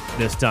true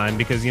this time,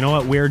 because you know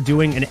what? We're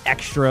doing an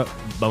extra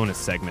bonus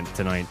segment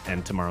tonight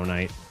and tomorrow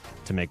night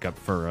to make up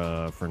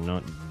for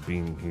not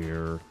being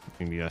here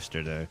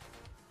yesterday.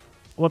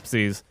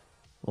 Whoopsies.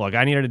 Look,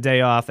 I needed a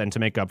day off, and to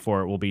make up for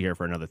it, we'll be here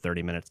for another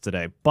 30 minutes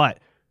today. But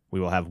we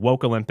will have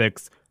Woke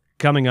Olympics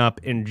coming up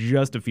in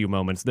just a few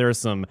moments. There are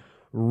some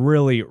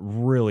really,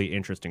 really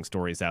interesting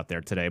stories out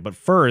there today. But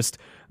first,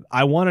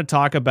 I want to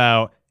talk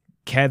about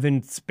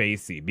Kevin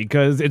Spacey,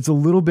 because it's a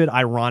little bit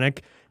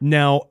ironic.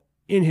 Now,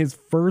 in his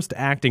first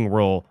acting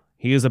role,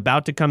 he is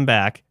about to come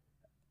back.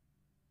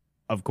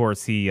 Of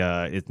course, he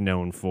is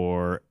known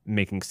for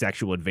making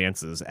sexual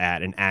advances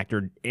at an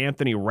actor,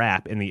 Anthony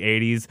Rapp, in the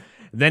 80s.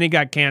 Then he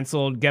got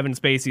canceled. Kevin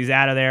Spacey's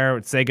out of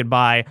there. Say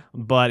goodbye.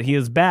 But he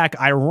is back,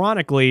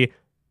 ironically,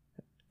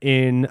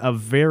 in a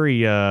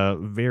very,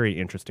 very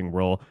interesting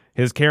role.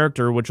 His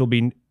character, which will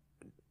be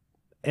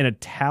an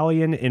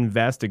Italian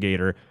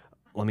investigator.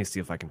 Let me see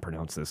if I can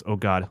pronounce this. Oh,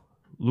 God.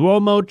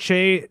 L'uomo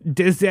che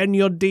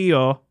disegno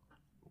Dio.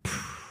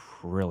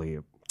 Really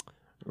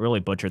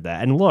butchered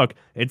that. And look,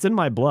 it's in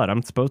my blood.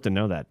 I'm supposed to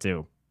know that,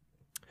 too.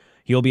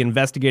 He'll be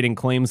investigating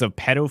claims of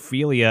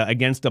pedophilia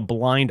against a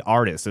blind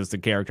artist as the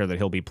character that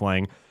he'll be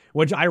playing,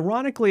 which,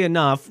 ironically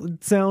enough,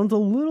 sounds a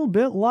little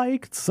bit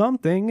like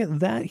something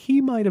that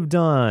he might have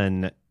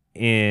done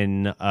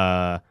in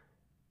the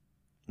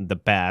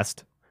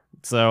past.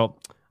 So,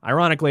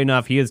 ironically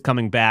enough, he is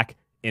coming back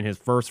in his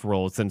first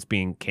role since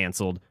being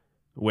canceled,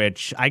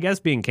 which I guess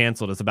being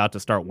canceled is about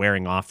to start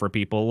wearing off for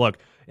people. Look,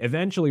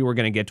 eventually we're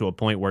going to get to a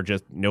point where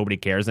just nobody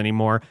cares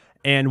anymore.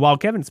 And while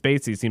Kevin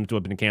Spacey seems to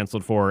have been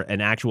canceled for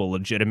an actual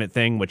legitimate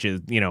thing, which is,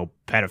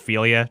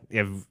 pedophilia,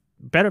 if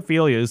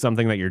pedophilia is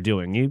something that you're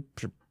doing, you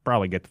should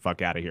probably get the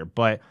fuck out of here.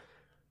 But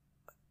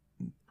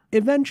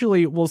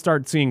eventually we'll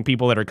start seeing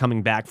people that are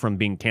coming back from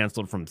being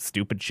canceled from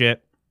stupid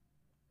shit,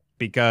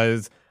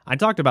 because I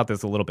talked about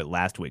this a little bit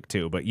last week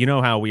too, but you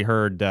know how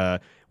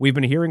we've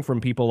been hearing from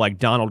people like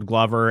Donald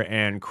Glover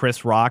and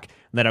Chris Rock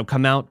that have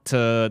come out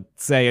to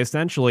say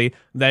essentially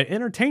that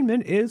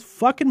entertainment is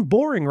fucking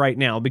boring right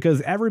now because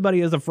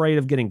everybody is afraid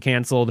of getting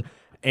canceled.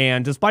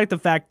 And despite the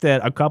fact that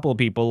a couple of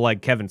people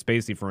like Kevin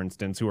Spacey, for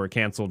instance, who are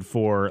canceled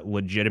for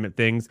legitimate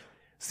things,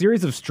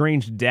 series of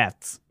strange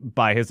deaths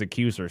by his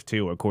accusers,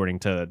 too, according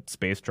to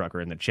Space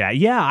Trucker in the chat.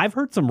 Yeah, I've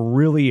heard some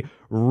really,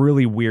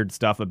 really weird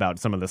stuff about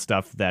some of the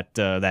stuff that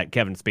that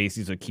Kevin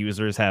Spacey's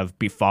accusers have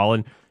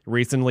befallen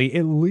recently.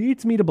 It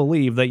leads me to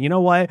believe that, you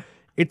know what,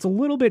 it's a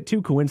little bit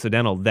too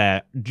coincidental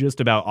that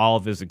just about all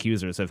of his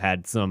accusers have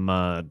had some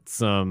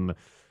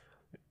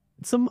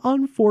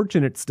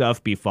unfortunate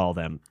stuff befall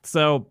them.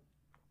 So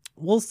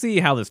we'll see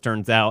how this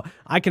turns out.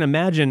 I can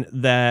imagine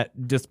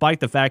that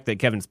despite the fact that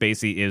Kevin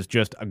Spacey is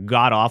just a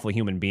god-awful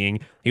human being,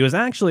 he was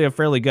actually a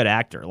fairly good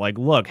actor. Like,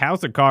 look,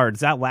 House of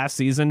Cards, that last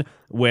season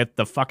with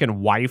the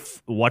fucking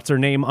wife,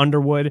 what's-her-name,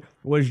 Underwood,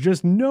 was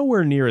just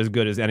nowhere near as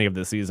good as any of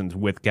the seasons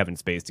with Kevin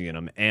Spacey in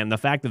them. And the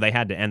fact that they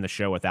had to end the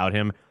show without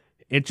him,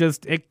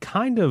 it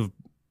kind of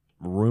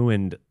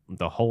ruined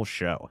the whole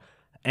show.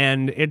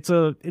 And it's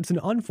an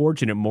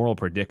unfortunate moral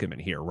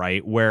predicament here,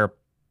 right, where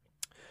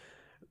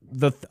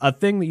a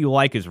thing that you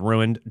like is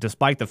ruined,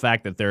 despite the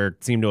fact that there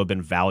seem to have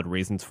been valid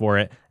reasons for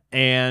it.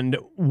 And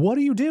what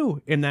do you do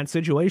in that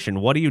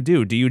situation? What do you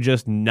do? Do you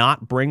just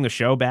not bring the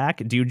show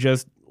back? Do you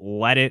just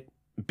let it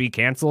be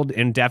canceled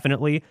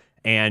indefinitely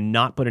and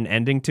not put an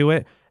ending to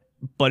it?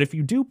 But if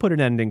you do put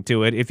an ending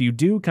to it, if you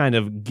do kind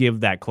of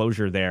give that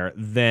closure there,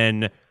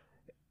 then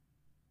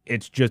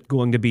it's just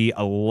going to be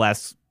a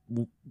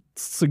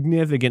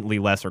significantly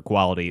lesser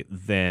quality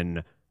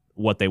than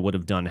what they would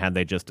have done had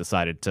they just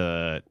decided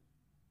to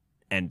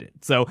end it.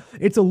 So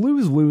it's a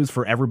lose-lose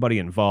for everybody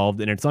involved,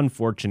 and it's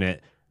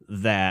unfortunate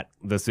that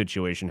the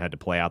situation had to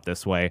play out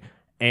this way.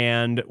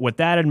 And with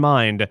that in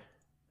mind,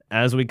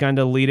 as we kind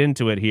of lead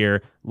into it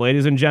here,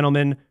 ladies and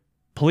gentlemen,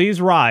 please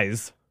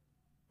rise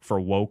for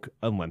Woke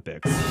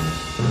Olympics.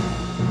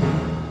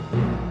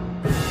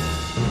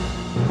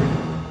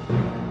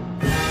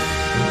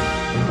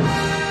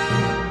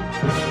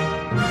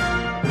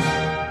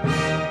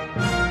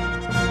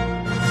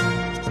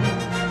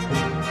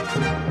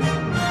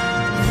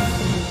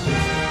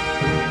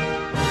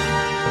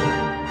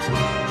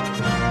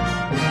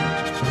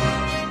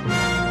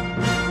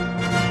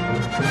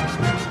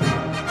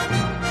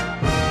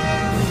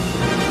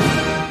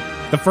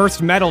 The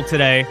first medal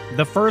today,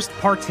 the first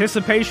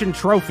participation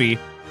trophy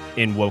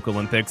in Woke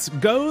Olympics,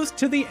 goes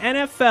to the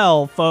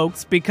NFL,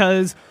 folks,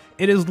 because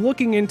it is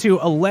looking into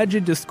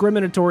alleged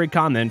discriminatory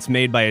comments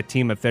made by a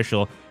team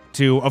official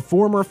to a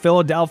former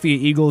Philadelphia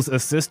Eagles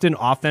assistant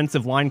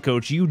offensive line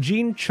coach,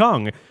 Eugene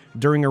Chung,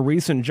 during a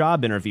recent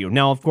job interview.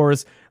 Now, of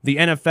course, the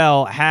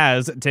NFL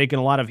has taken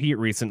a lot of heat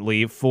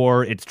recently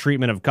for its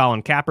treatment of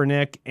Colin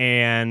Kaepernick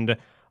and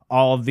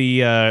all of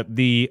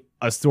the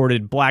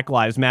assorted Black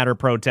Lives Matter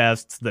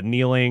protests, the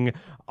kneeling,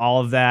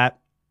 all of that,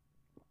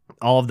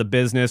 all of the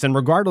business. And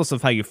regardless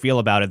of how you feel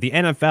about it, the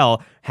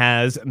NFL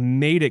has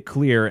made it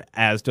clear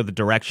as to the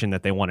direction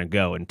that they want to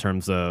go in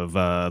terms of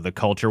the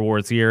culture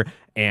wars here.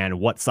 and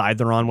what side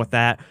they're on with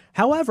that.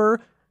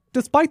 However,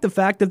 despite the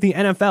fact that the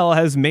NFL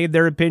has made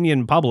their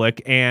opinion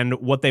public and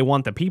what they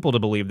want the people to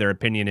believe their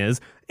opinion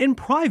is, in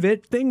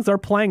private, things are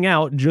playing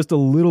out just a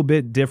little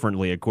bit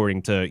differently,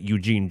 according to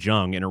Eugene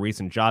Chung in a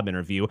recent job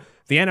interview.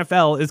 The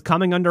NFL is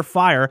coming under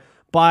fire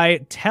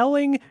by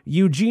telling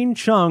Eugene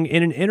Chung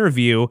in an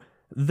interview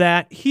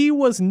that he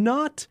was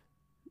not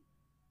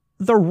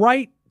the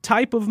right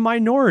type of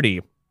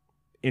minority.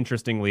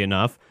 Interestingly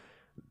enough,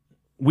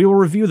 we will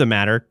review the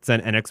matter,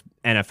 said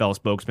NFL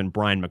spokesman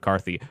Brian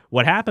McCarthy.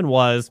 What happened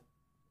was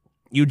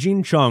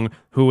Eugene Chung,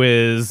 who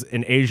is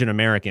an Asian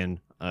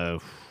American, I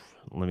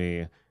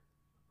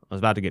was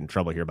about to get in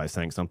trouble here by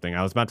saying something.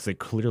 I was about to say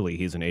clearly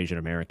he's an Asian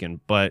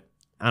American, but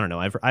I don't know.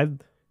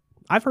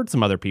 I've heard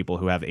some other people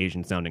who have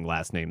Asian sounding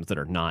last names that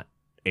are not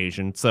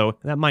Asian, so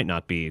that might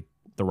not be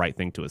the right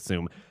thing to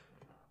assume.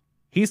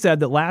 He said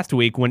that last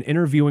week, when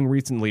interviewing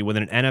recently with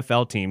an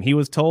NFL team, he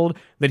was told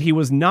that he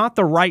was not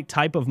the right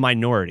type of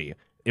minority.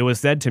 It was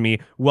said to me,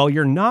 well,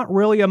 you're not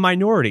really a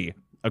minority,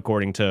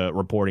 according to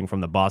reporting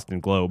from the Boston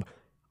Globe.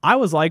 I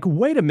was like,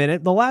 wait a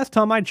minute, the last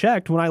time I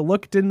checked, when I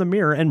looked in the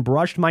mirror and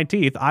brushed my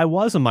teeth, I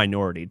was a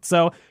minority.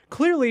 So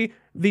clearly,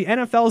 the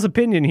NFL's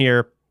opinion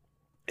here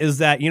is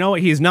that, you know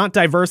what, he's not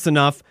diverse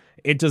enough.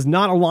 It does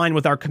not align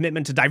with our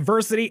commitment to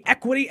diversity,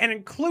 equity, and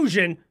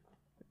inclusion.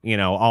 You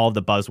know, all of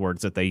the buzzwords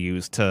that they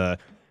use to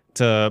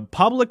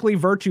publicly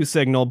virtue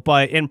signal,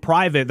 but in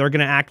private, they're going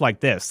to act like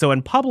this. So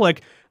in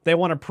public, they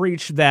want to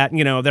preach that,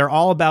 you know, they're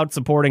all about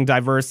supporting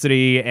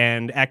diversity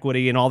and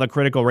equity and all the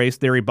critical race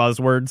theory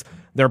buzzwords.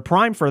 They're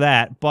primed for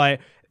that. But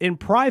in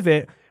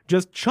private,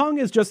 Chung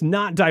is just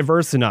not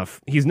diverse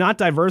enough. He's not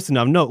diverse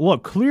enough. No,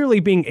 look,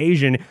 clearly being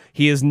Asian,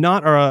 he is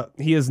not a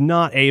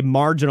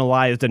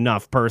marginalized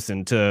enough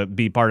person to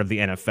be part of the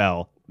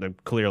NFL,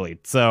 clearly.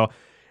 So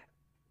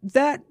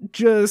that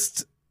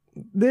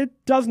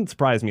doesn't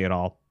surprise me at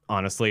all,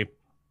 honestly,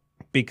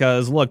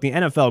 because look, the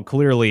NFL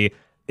clearly,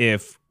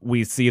 if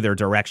we see their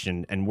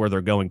direction and where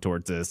they're going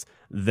towards this,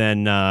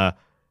 then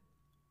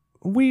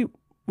we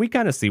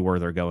kind of see where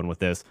they're going with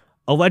this.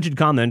 Alleged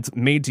comments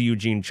made to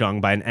Eugene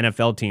Chung by an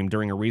NFL team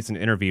during a recent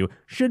interview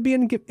should be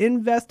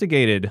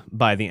investigated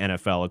by the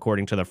NFL,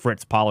 according to the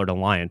Fritz Pollard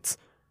Alliance,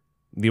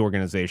 the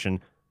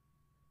organization.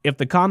 If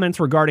the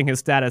comments regarding his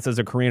status as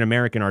a Korean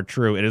American are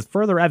true, it is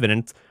further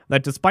evidence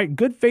that despite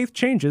good faith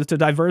changes to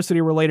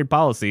diversity-related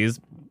policies,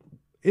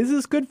 is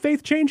this good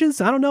faith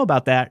changes? I don't know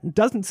about that. It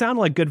doesn't sound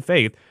like good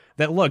faith.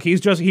 That look,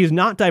 he's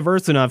not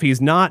diverse enough. He's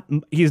not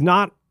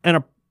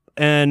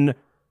an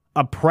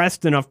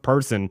oppressed enough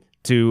person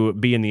to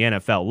be in the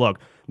NFL. Look,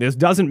 this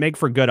doesn't make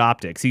for good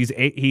optics. He's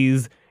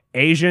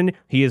Asian.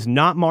 He is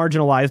not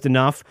marginalized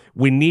enough.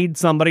 We need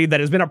somebody that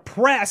has been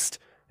oppressed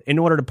in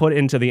order to put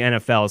into the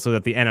NFL so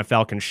that the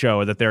NFL can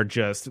show that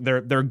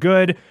they're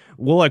good.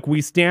 Well, look,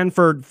 we stand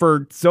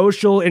for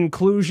social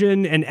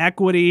inclusion and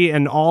equity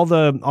and all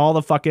the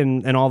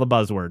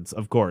buzzwords,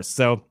 of course.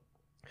 So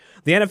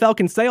the NFL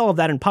can say all of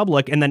that in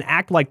public and then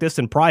act like this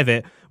in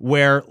private,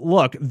 where,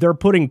 look, they're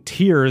putting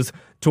tiers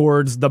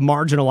towards the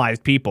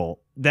marginalized people.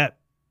 That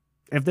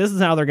if this is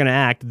how they're going to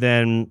act,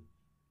 then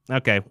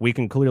okay, we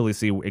can clearly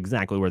see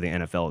exactly where the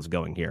NFL is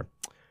going here.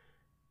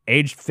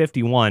 Aged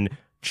 51,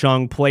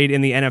 Chung played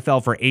in the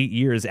NFL for 8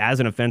 years as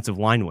an offensive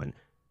lineman.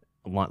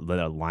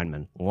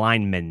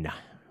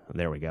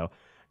 There we go.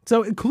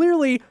 So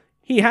clearly,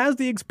 he has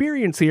the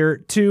experience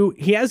here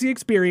he has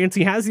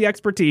the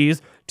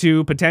expertise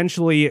to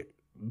potentially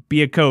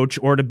be a coach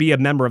or to be a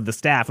member of the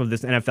staff of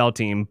this NFL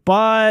team.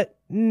 But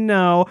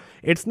no,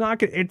 it's not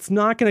going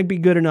to be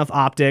good enough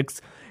optics.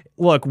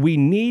 Look, we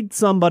need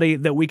somebody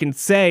that we can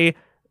say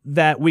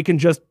that we can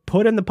just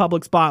put in the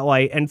public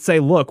spotlight and say,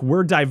 look,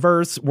 we're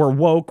diverse, we're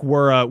woke,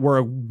 we're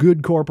a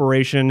good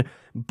corporation,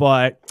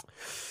 but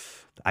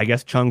I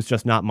guess Chung's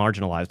just not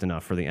marginalized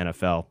enough for the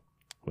NFL,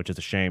 which is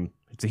a shame.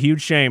 It's a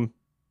huge shame.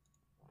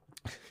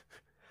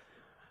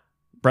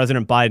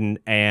 President Biden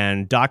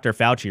and Dr.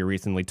 Fauci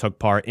recently took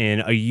part in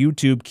a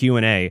YouTube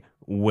Q&A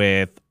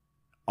with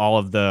all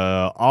of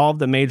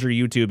the major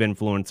YouTube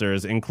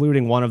influencers,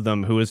 including one of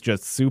them who is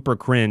just super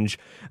cringe.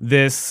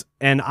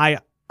 And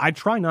I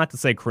try not to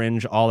say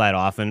cringe all that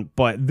often,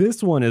 but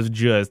this one is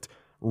just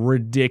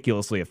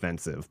ridiculously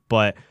offensive.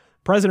 But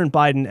President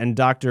Biden and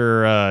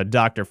Dr.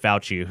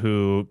 Fauci,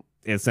 who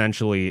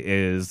essentially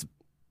is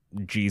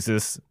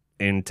Jesus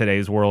in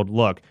today's world.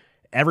 Look,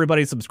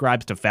 everybody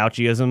subscribes to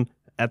Fauciism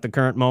at the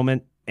current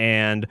moment,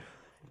 and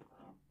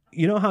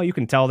you know how you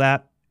can tell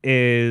that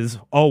is,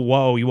 oh,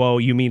 whoa,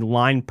 you mean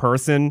line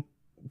person,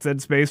 said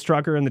Space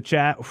Trucker in the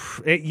chat.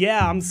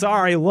 Yeah, I'm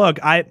sorry. Look,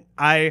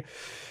 I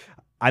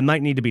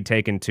might need to be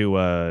taken to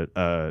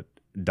a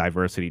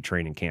diversity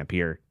training camp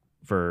here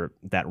for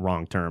that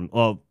wrong term.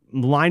 Well,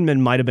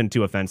 linemen might have been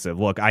too offensive.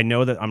 Look, I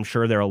know that I'm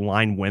sure there are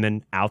line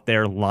women out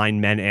there, line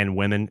men and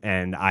women,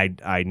 and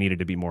I needed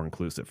to be more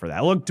inclusive for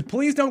that. Look,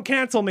 please don't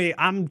cancel me.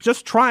 I'm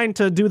just trying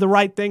to do the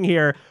right thing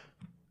here.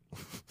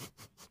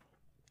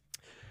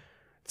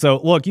 So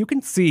look, you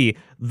can see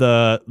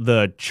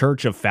the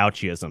Church of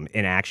Fauciism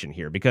in action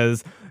here,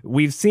 because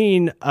we've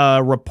seen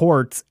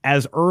reports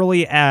as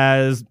early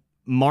as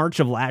March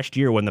of last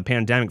year, when the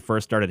pandemic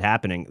first started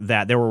happening,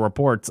 that there were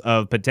reports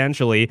of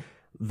potentially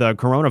the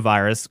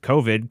coronavirus,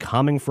 COVID,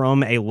 coming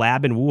from a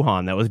lab in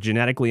Wuhan that was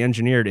genetically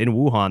engineered in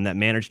Wuhan that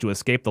managed to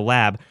escape the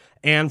lab.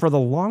 And for the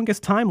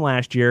longest time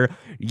last year,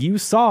 you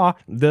saw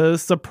the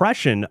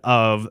suppression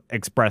of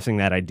expressing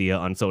that idea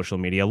on social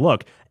media.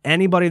 Look,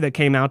 anybody that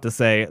came out to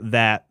say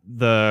that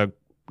the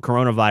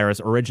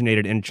coronavirus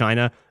originated in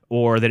China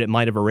or that it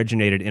might have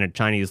originated in a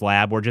Chinese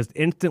lab were just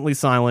instantly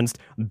silenced,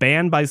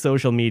 banned by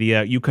social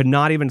media. You could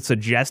not even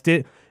suggest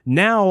it.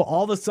 Now,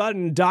 all of a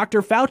sudden,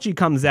 Dr. Fauci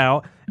comes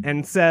out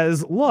and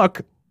says,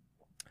 look,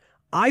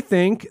 I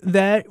think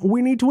that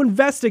we need to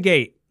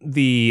investigate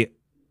the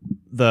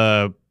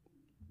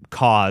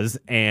cause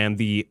and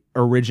the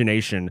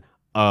origination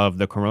of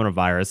the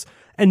coronavirus.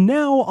 And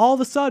now, all of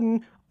a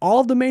sudden,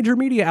 all the major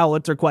media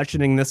outlets are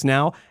questioning this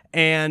now.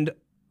 And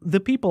the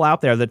people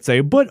out there that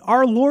say, but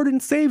our Lord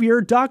and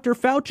Savior, Dr.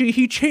 Fauci,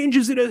 he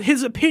changes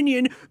his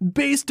opinion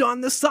based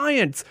on the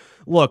science.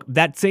 Look,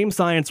 that same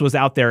science was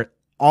out there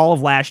all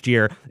of last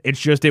year. It's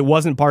just it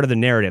wasn't part of the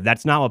narrative.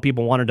 That's not what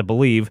people wanted to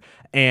believe.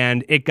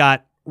 And it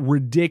got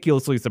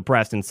ridiculously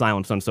suppressed and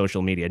silenced on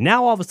social media.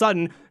 Now, all of a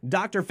sudden,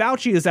 Dr.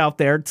 Fauci is out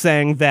there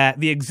saying that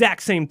the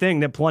exact same thing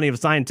that plenty of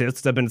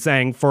scientists have been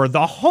saying for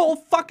the whole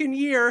fucking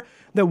year,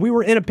 that we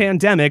were in a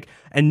pandemic.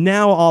 And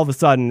now, all of a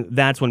sudden,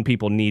 that's when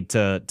people need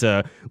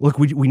to look,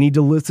 we need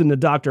to listen to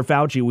Dr.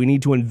 Fauci. We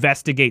need to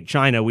investigate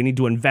China. We need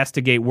to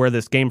investigate where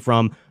this came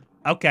from.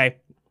 Okay,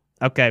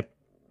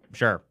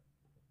 sure.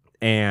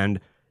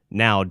 And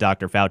now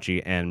Dr.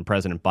 Fauci and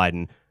President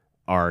Biden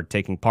are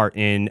taking part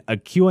in a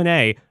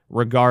Q&A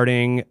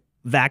regarding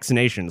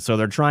vaccinations. So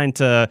they're trying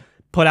to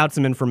put out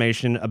some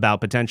information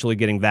about potentially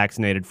getting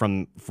vaccinated for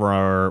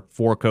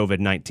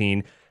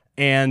COVID-19.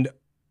 And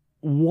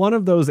one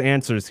of those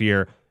answers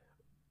here,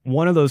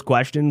 one of those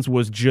questions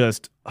was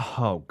just,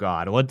 oh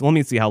God, let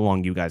me see how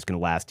long you guys can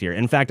last here.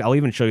 In fact, I'll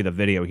even show you the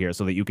video here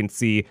so that you can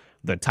see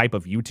the type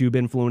of YouTube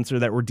influencer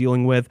that we're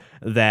dealing with,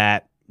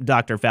 that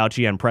Dr.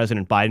 Fauci and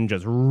President Biden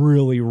just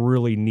really,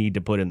 really need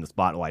to put in the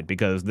spotlight,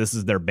 because this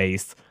is their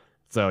base.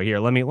 So here,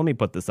 let me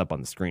put this up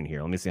on the screen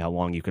here. Let me see how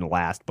long you can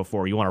last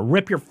before you want to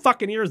rip your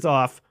fucking ears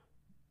off.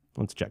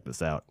 Let's check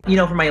this out. You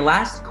know, for my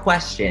last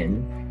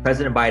question,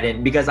 President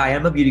Biden, because I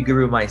am a beauty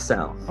guru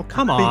myself. Oh,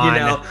 come on. You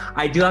know,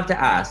 I do have to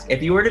ask,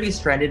 if you were to be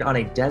stranded on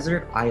a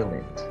desert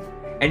island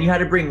and you had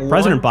to bring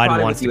President one Biden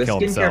product wants with you, to a kill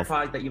skincare himself.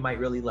 product that you might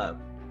really love,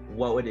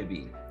 what would it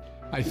be?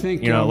 I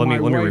think, let me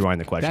rewind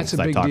the question because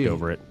I talked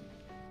over it.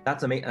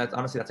 That's amazing.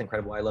 Honestly, that's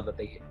incredible. I love that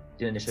they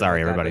did an initiative.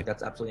 Sorry, like everybody. That.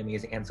 That's absolutely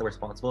amazing and so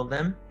responsible of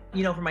them.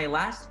 You know, for my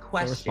last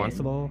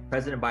question,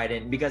 President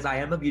Biden, because I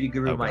am a beauty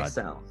guru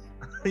myself.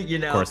 You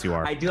know, of course you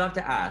are. I do have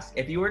to ask,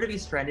 if you were to be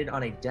stranded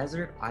on a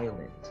desert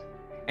island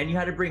and you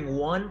had to bring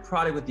one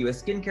product with you, a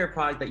skincare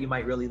product that you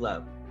might really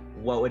love,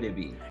 what would it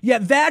be? Yeah,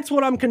 that's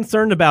what I'm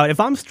concerned about.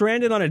 If I'm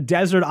stranded on a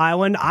desert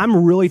island,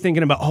 I'm really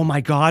thinking about, oh my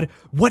God,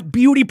 what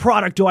beauty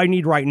product do I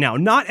need right now?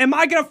 Not, am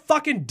I gonna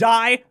fucking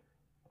die?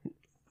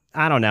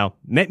 I don't know.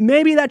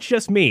 Maybe that's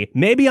just me.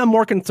 Maybe I'm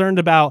more concerned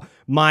about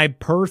my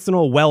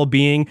personal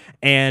well-being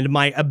and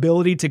my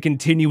ability to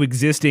continue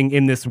existing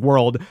in this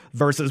world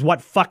versus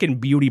what fucking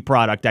beauty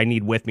product I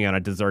need with me on a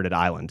deserted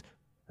island.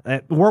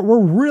 We're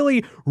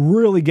really,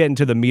 really getting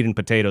to the meat and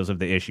potatoes of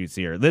the issues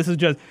here. This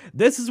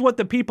is what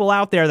the people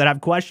out there that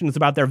have questions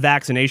about their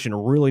vaccination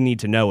really need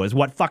to know, is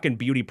what fucking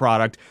beauty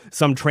product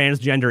some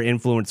transgender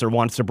influencer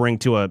wants to bring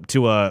to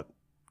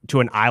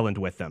an island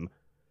with them.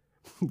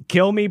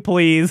 Kill me,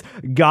 please.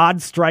 God,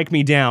 strike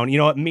me down. You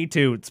know what? Me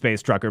too,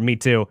 Space Trucker. Me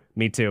too.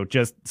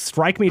 Just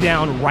strike me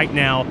down right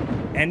now.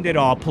 End it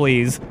all,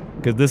 please.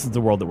 Because this is the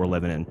world that we're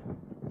living in.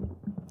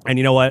 And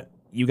you know what?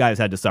 You guys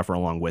had to suffer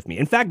along with me.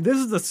 In fact, this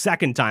is the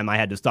second time I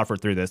had to suffer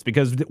through this,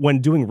 because when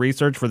doing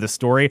research for this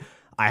story,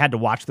 I had to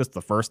watch this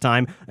the first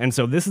time. And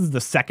so this is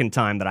the second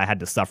time that I had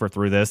to suffer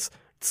through this.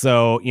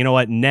 So you know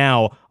what?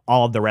 Now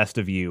all of the rest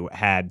of you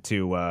had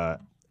to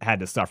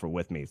suffer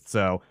with me.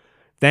 So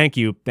Thank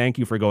you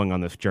for going on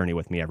this journey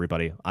with me,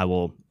 everybody.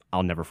 I'll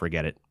never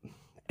forget it.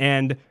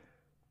 And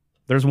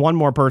there's one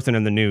more person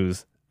in the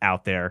news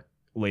out there,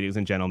 ladies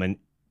and gentlemen.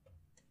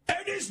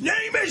 And his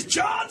name is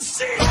John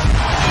C.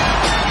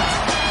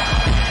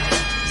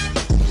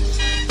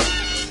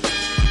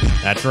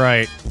 That's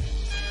right.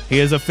 He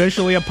is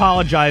officially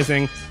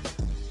apologizing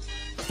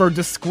for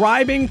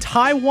describing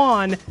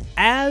Taiwan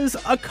as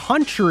a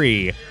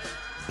country.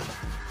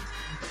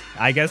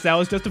 I guess that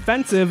was just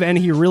offensive, and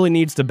he really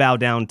needs to bow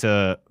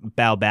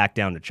back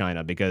down to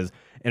China, because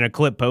in a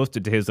clip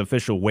posted to his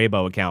official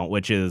Weibo account,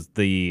 which is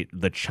the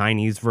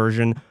Chinese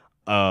version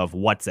of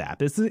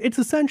WhatsApp, it's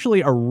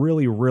essentially a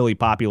really, really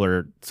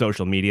popular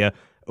social media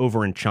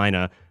over in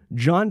China.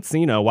 John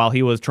Cena, while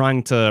he was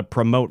trying to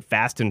promote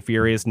Fast and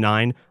Furious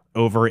 9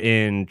 over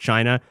in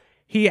China,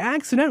 he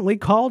accidentally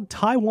called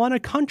Taiwan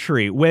a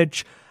country,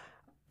 which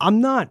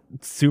I'm not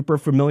super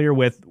familiar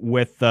with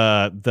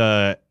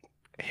the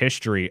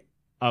history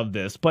of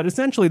this, but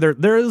essentially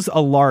there is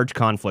a large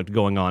conflict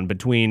going on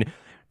between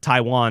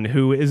Taiwan,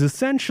 who is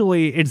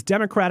essentially, it's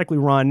democratically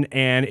run,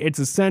 and it's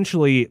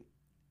essentially,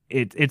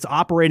 it's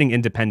operating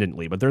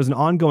independently, but there's an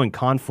ongoing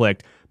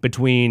conflict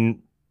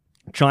between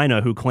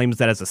China, who claims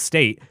that as a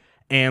state,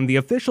 and the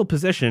official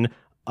position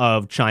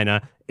of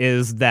China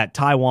is that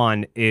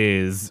Taiwan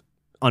is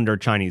under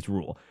Chinese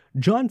rule.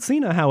 John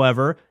Cena,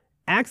 however,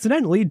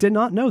 accidentally did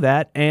not know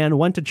that and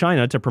went to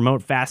China to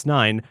promote Fast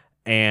 9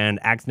 and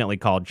accidentally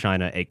called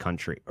China a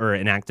country,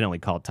 and accidentally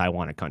called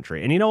Taiwan a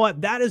country. And you know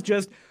what? That is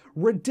just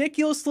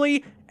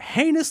ridiculously,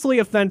 heinously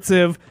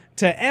offensive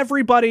to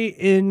everybody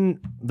in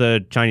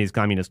the Chinese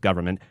Communist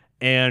government.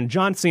 And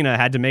John Cena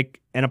had to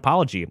make an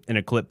apology in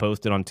a clip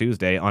posted on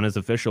Tuesday on his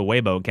official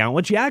Weibo account,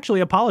 which he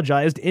actually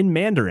apologized in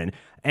Mandarin.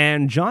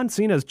 And John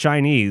Cena's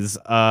Chinese,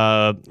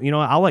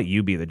 I'll let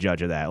you be the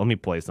judge of that. Let me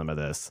play some of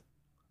this.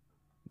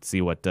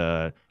 See what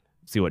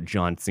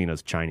John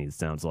Cena's Chinese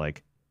sounds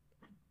like.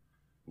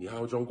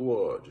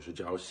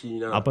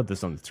 I'll put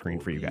this on the screen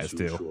for you guys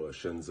too.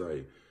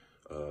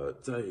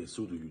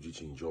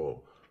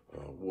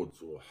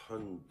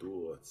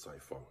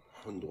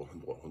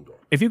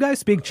 If you guys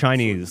speak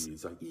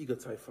Chinese,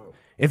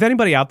 if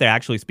anybody out there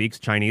actually speaks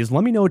Chinese,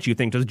 let me know what you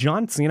think. Does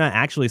John Cena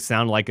actually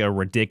sound like a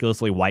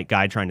ridiculously white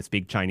guy trying to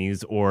speak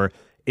Chinese, or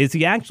is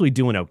he actually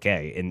doing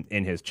okay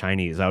in his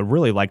Chinese? I would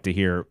really like to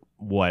hear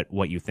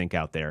what you think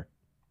out there.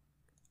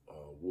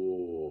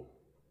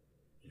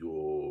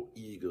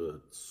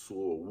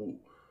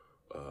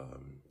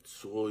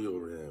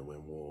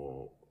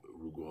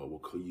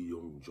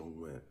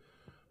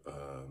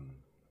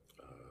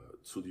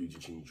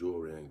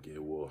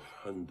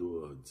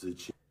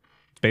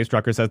 Space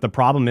Trucker says the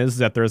problem is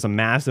that there's a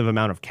massive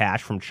amount of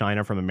cash from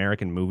China from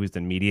American movies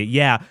and media.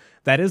 Yeah,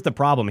 that is the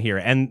problem here.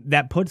 And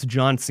that puts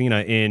John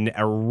Cena in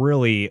a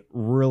really,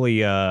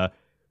 really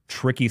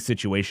tricky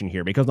situation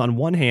here, because on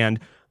one hand,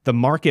 the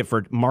market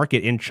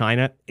in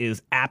China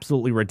is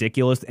absolutely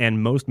ridiculous,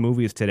 and most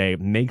movies today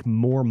make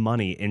more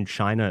money in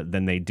China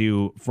than they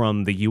do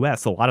from the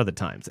US a lot of the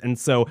times. And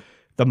so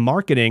the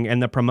marketing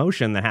and the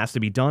promotion that has to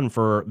be done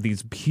for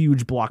these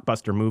huge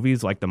blockbuster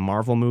movies like the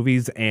Marvel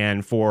movies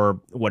and for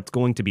what's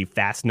going to be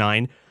Fast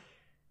 9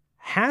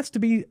 has to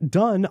be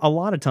done a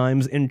lot of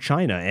times in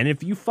China. And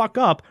if you fuck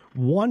up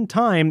one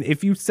time,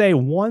 if you say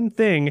one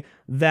thing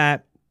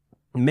that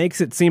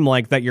makes it seem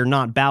like that you're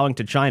not bowing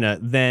to China,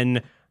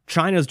 then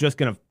China's just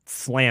going to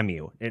slam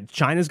you.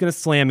 China's going to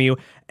slam you,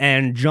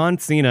 and John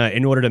Cena,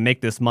 in order to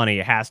make this money,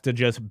 has to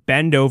just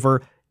bend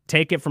over,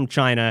 take it from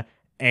China,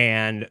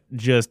 and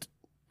just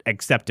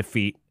accept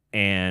defeat,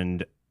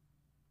 and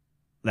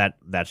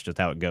that's just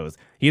how it goes.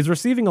 He's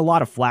receiving a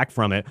lot of flack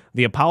from it.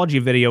 The apology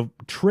video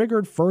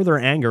triggered further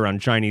anger on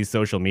Chinese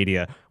social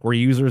media, where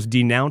users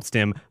denounced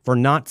him for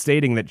not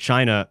stating that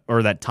China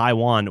or that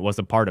Taiwan was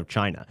a part of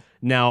China.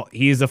 Now,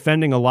 he's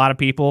offending a lot of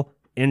people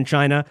in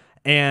China,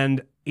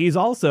 and he's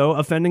also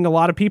offending a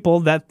lot of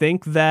people that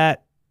think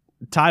that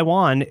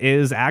Taiwan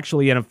is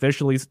actually an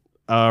officially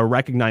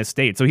recognized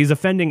state. So he's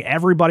offending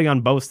everybody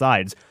on both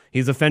sides.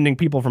 He's offending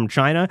people from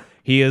China.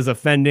 He is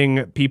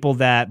offending people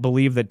that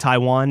believe that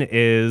Taiwan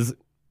is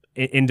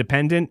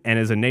independent and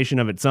is a nation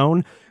of its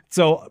own.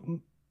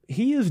 So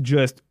he is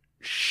just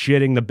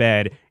shitting the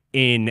bed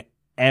in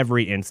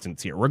every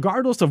instance here.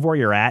 Regardless of where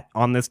you're at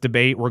on this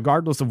debate,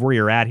 regardless of where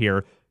you're at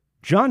here,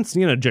 John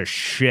Cena just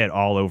shit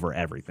all over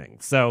everything.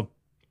 So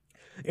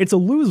it's a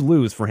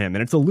lose-lose for him,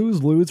 and it's a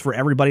lose-lose for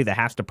everybody that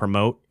has to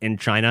promote in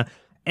China.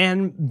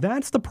 And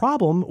that's the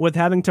problem with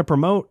having to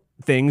promote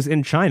things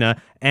in China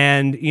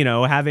and,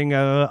 having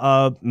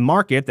a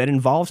market that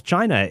involves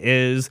China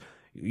is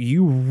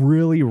you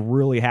really,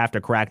 really have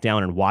to crack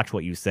down and watch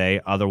what you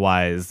say.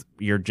 Otherwise,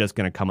 you're just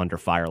going to come under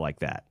fire like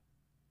that.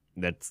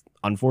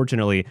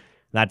 Unfortunately,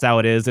 that's how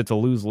it is. It's a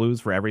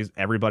lose-lose for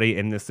everybody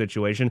in this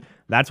situation.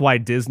 That's why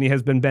Disney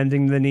has been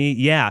bending the knee.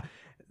 Yeah,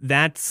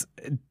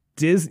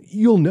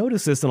 you'll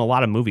notice this in a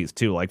lot of movies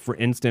too. Like, for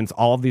instance,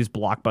 all of these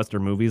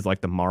blockbuster movies,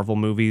 like the Marvel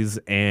movies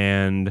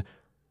and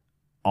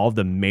all of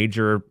the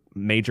major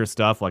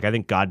stuff, like I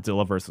think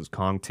Godzilla vs.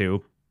 Kong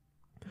 2.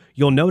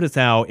 You'll notice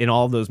how in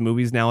all of those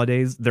movies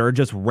nowadays, there are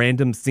just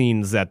random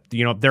scenes that,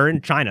 they're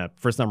in China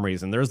for some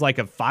reason. There's like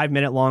a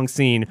 5-minute long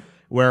scene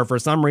where for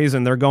some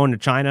reason they're going to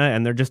China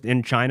and they're just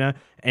in China.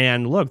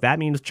 And look, that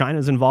means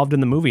China's involved in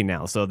the movie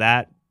now. So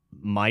that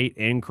might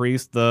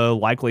increase the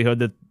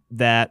likelihood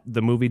that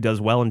the movie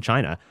does well in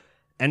China.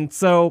 And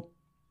so,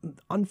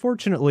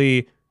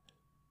 unfortunately,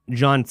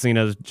 John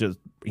Cena's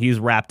he's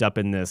wrapped up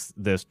in this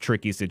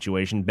tricky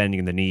situation,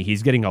 bending the knee.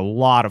 He's getting a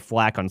lot of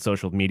flack on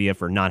social media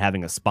for not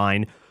having a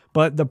spine.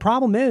 But the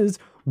problem is,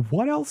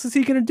 what else is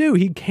he going to do?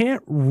 He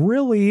can't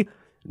really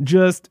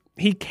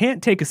he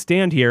can't take a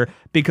stand here,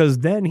 because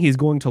then he's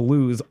going to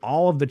lose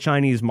all of the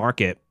Chinese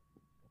market.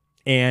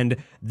 And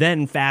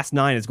then Fast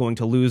 9 is going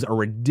to lose a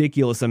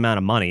ridiculous amount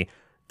of money.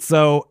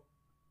 So,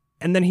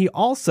 and then he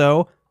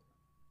also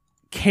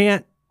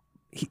can't,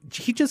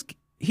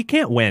 he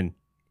can't win.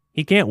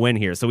 He can't win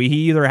here. So he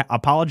either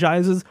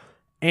apologizes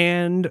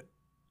and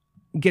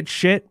get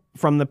shit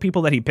from the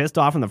people that he pissed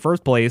off in the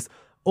first place,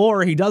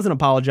 or he doesn't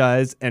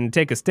apologize and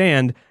take a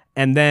stand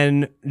and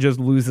then just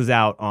loses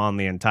out on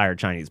the entire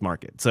Chinese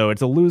market. So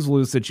it's a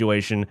lose-lose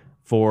situation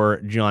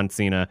for John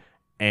Cena,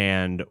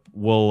 and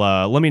we'll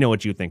let me know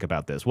what you think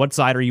about this. What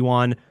side are you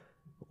on?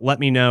 Let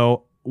me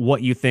know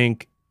what you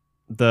think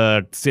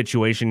the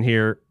situation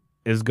here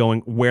is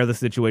going, where the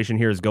situation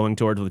here is going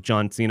towards with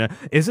John Cena.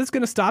 Is this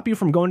going to stop you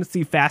from going to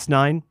see Fast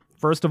 9,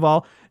 first of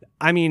all?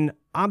 I mean,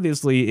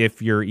 obviously,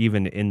 if you're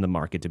even in the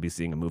market to be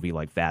seeing a movie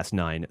like Fast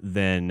 9,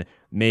 then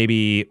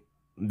maybe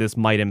this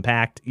might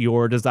impact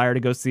your desire to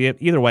go see it.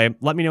 Either way,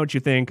 let me know what you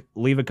think.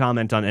 Leave a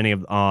comment on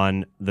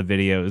on the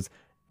videos,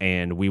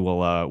 and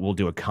we'll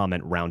do a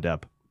comment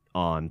roundup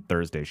on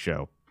Thursday's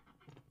show.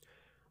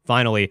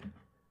 Finally,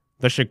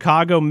 the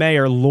Chicago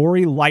mayor,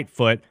 Lori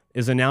Lightfoot,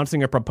 is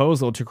announcing a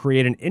proposal to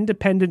create an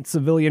independent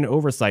civilian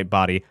oversight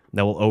body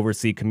that will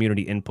oversee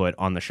community input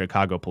on the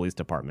Chicago Police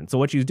Department. So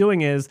what she's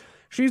doing is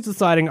she's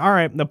deciding, all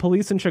right, the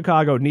police in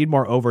Chicago need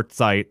more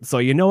oversight. So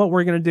you know what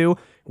we're going to do?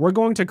 We're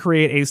going to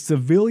create a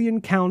civilian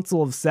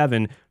council of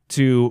 7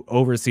 to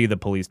oversee the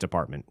police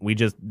department.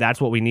 That's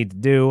what we need to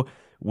do.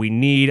 We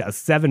need a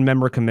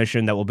 7-member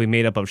commission that will be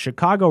made up of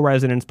Chicago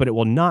residents, but it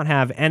will not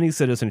have any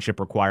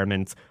citizenship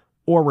requirements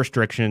or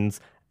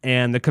restrictions.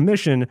 And the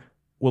commission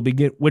will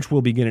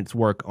begin its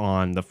work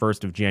on the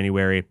 1st of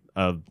January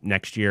of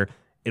next year.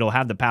 It'll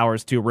have the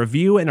powers to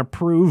review and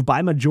approve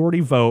by majority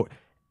vote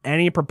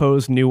any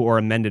proposed new or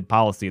amended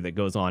policy that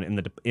goes on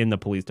in the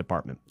police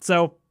department.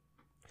 So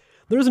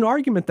there's an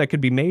argument that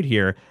could be made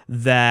here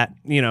that,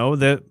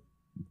 the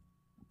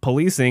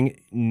policing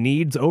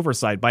needs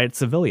oversight by its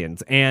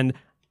civilians, and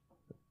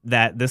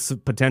that this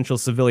potential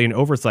civilian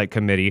oversight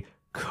committee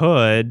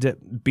could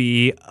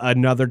be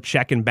another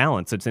check and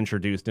balance that's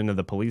introduced into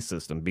the police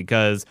system,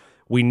 because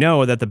we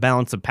know that the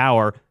balance of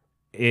power,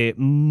 it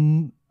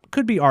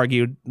could be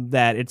argued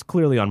that it's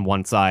clearly on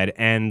one side,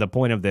 and the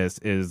point of this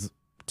is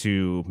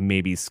to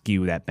maybe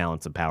skew that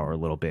balance of power a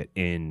little bit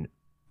in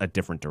a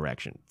different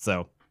direction.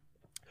 So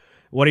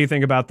what do you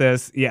think about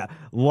this? Yeah,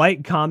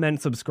 like,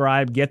 comment,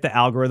 subscribe, get the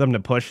algorithm to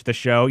push the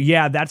show.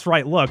 Yeah, that's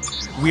right. Look,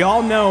 we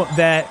all know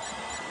that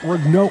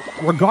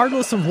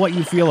regardless of what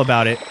you feel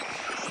about it,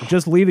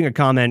 just leaving a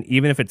comment,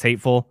 even if it's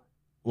hateful,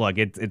 look,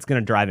 it's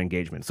going to drive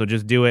engagement. So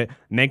just do it.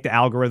 Make the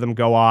algorithm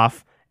go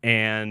off.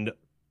 And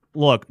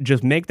look,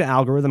 just make the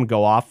algorithm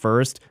go off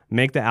first.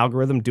 Make the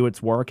algorithm do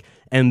its work.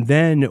 And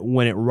then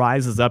when it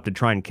rises up to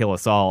try and kill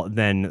us all,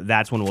 then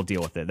that's when we'll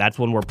deal with it. That's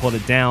when we'll put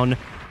it down.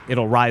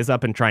 It'll rise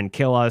up and try and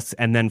kill us.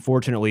 And then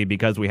fortunately,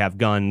 because we have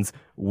guns,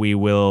 we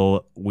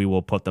will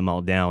put them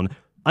all down.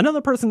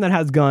 Another person that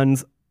has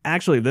guns,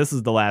 actually, this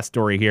is the last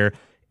story here,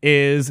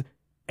 is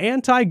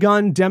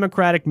anti-gun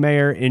Democratic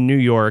mayor in New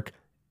York,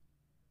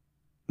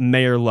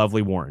 Mayor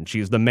Lovely Warren.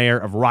 She's the mayor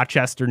of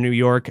Rochester, New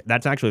York.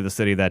 That's actually the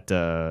city that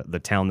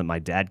the town that my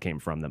dad came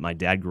from, that my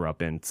dad grew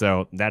up in.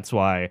 So that's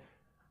why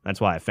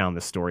I found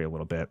this story a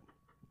little bit.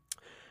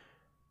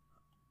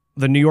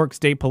 The New York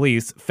State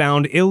Police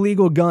found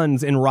illegal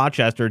guns in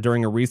Rochester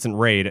during a recent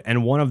raid,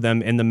 and one of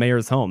them in the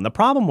mayor's home. The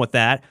problem with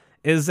that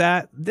is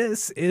that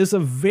this is a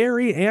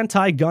very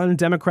anti-gun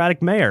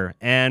Democratic mayor,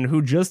 and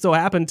who just so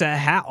happened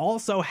to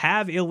also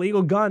have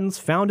illegal guns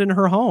found in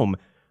her home.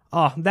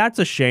 Oh, that's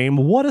a shame.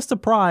 What a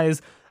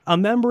surprise. A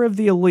member of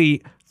the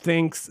elite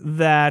thinks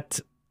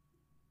that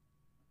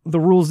the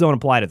rules don't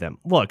apply to them.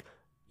 Look,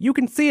 you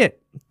can see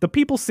it. The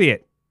people see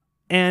it.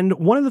 And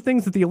one of the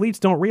things that the elites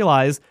don't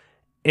realize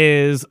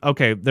is,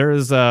 okay,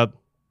 there's a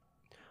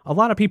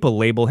lot of people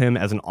label him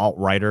as an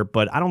alt-righter,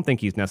 but I don't think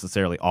he's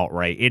necessarily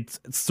alt-right. It's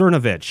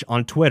Cernovich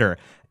on Twitter,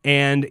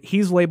 and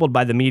he's labeled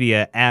by the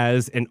media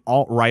as an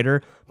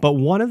alt-righter. But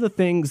one of the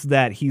things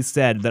that he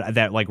said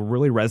that like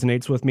really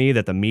resonates with me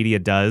that the media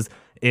does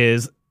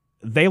is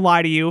they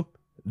lie to you.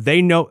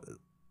 They know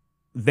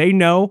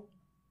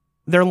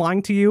they're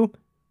lying to you.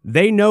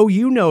 They know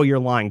you're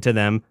lying to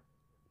them,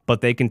 but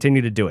they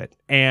continue to do it.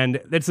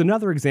 And it's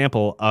another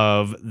example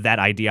of that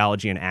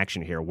ideology in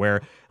action here,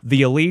 where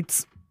the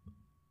elites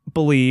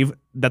believe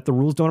that the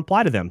rules don't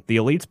apply to them. The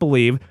elites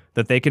believe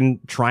that they can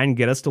try and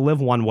get us to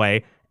live one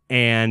way,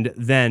 and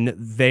then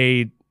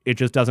it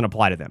just doesn't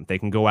apply to them. They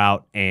can go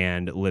out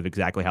and live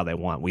exactly how they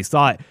want. We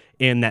saw it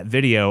in that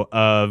video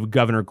of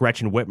Governor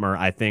Gretchen Whitmer,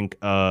 I think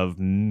of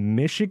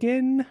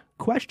Michigan, ?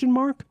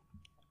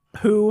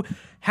 Who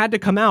had to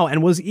come out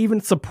and was even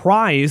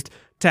surprised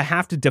to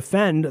have to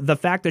defend the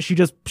fact that she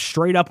just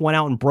straight up went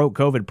out and broke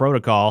COVID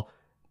protocol.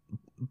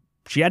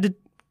 She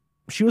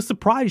was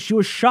surprised. She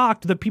was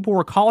shocked that people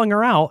were calling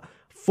her out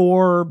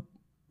for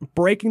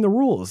breaking the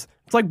rules.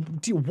 It's like,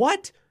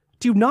 what?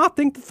 Do you not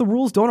think that the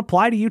rules don't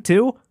apply to you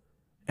too?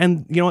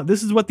 And you know what?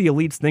 This is what the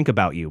elites think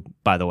about you,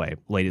 by the way,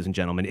 ladies and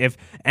gentlemen. If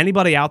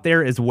anybody out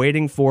there is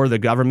waiting for the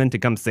government to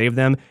come save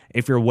them,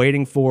 if you're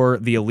waiting for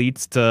the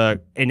elites to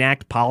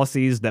enact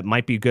policies that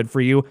might be good for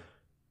you,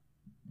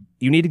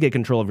 you need to get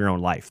control of your own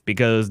life,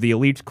 because the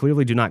elites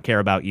clearly do not care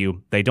about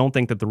you. They don't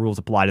think that the rules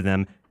apply to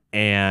them,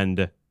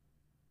 and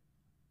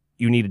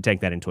you need to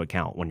take that into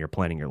account when you're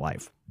planning your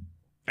life.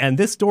 And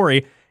this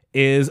story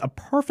is a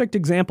perfect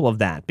example of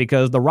that,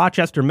 because the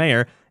Rochester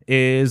mayor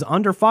is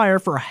under fire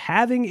for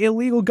having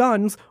illegal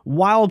guns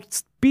while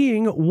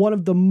being one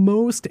of the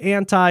most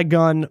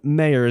anti-gun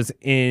mayors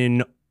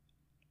in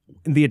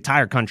the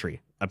entire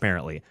country,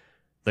 apparently.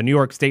 The New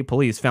York State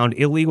Police found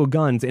illegal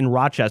guns in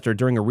Rochester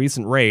during a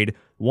recent raid,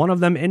 one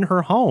of them in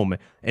her home.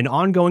 An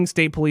ongoing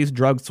state police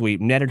drug sweep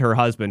netted her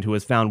husband, who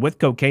was found with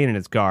cocaine in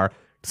his car.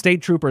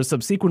 State troopers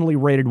subsequently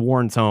raided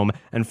Warren's home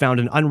and found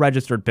an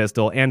unregistered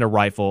pistol and a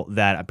rifle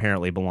that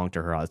apparently belonged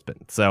to her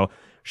husband. So,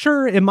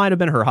 sure, it might have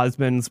been her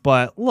husband's,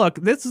 but look,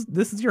 this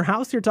is your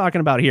house you're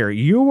talking about here.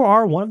 You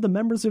are one of the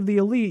members of the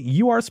elite.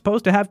 You are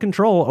supposed to have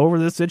control over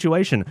this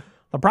situation.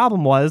 The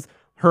problem was,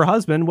 her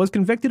husband was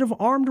convicted of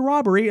armed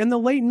robbery in the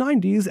late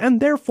 90s and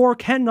therefore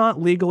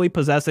cannot legally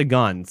possess a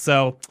gun.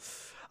 So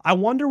I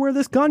wonder where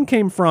this gun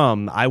came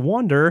from. I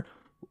wonder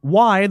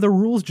why the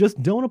rules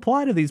just don't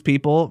apply to these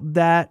people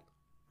that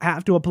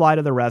have to apply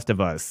to the rest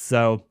of us.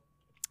 So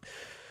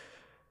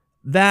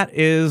that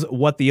is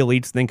what the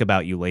elites think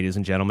about you, ladies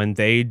and gentlemen.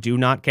 They do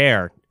not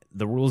care.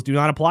 The rules do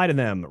not apply to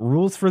them.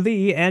 Rules for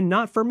thee and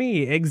not for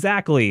me.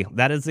 Exactly.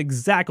 That is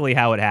exactly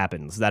how it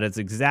happens. That is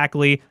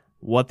exactly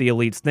what the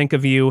elites think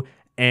of you.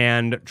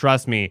 And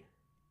trust me,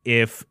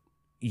 if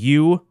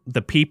you,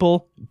 the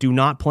people, do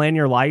not plan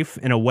your life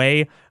in a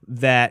way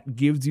that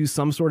gives you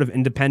some sort of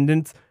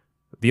independence,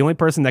 the only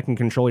person that can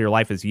control your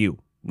life is you.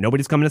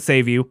 Nobody's coming to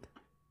save you.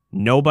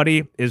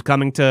 Nobody is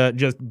coming to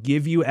just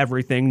give you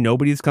everything.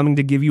 Nobody's coming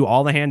to give you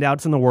all the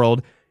handouts in the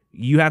world.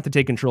 You have to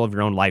take control of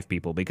your own life,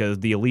 people, because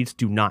the elites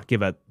do not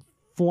give a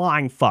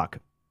flying fuck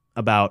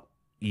about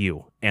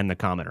you and the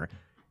commoner.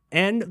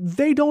 And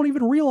they don't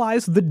even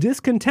realize the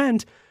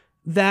discontent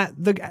that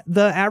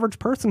the average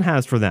person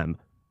has for them.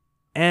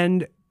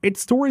 And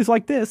it's stories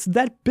like this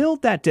that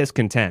build that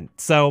discontent.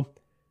 So,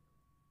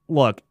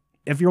 look,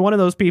 if you're one of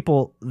those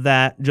people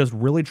that just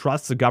really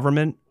trusts the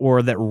government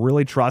or that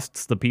really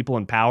trusts the people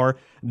in power,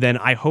 then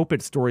I hope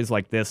it's stories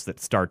like this that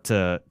start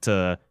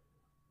to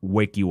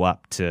wake you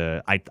up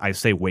to, I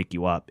say wake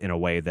you up in a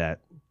way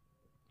that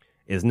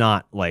is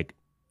not like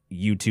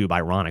YouTube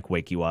ironic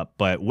wake you up,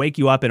 but wake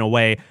you up in a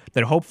way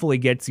that hopefully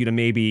gets you to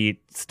maybe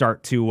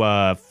start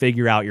to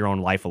figure out your own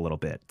life a little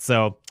bit.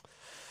 So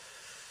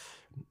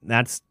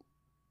that's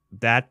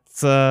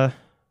it.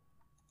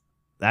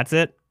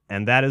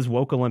 And that is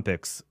Woke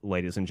Olympics,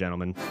 ladies and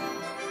gentlemen.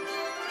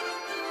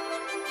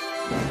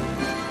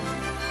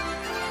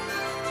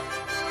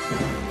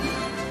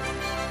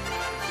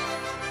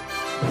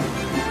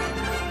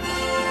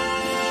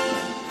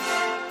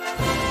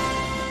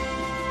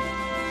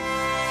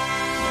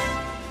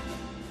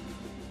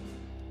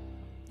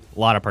 A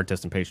lot of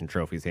participation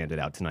trophies handed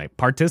out tonight.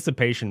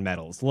 Participation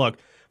medals. Look,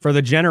 for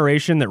the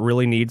generation that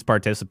really needs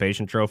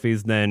participation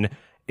trophies, then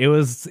it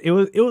was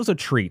a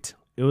treat.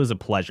 It was a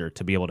pleasure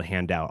to be able to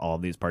hand out all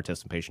of these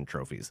participation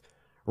trophies.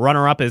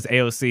 Runner-up is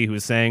AOC,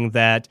 who's saying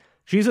that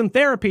she's in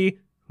therapy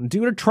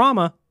due to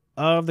trauma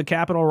of the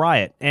Capitol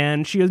riot,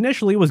 and she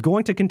initially was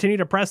going to continue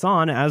to press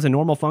on as a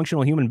normal,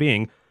 functional human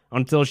being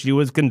until she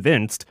was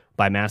convinced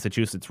by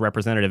Massachusetts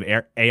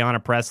Representative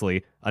Ayanna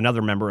Pressley,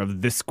 another member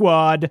of the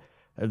squad,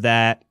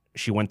 that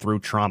she went through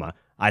trauma.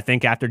 I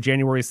think after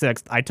January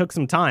 6th, I took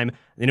some time,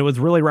 and it was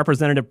really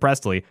Representative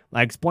Pressley.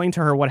 I explained to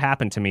her what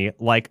happened to me,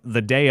 like,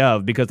 the day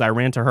of, because I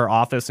ran to her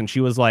office, and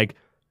she was like,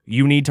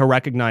 you need to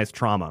recognize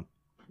trauma.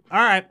 All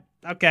right,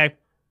 okay.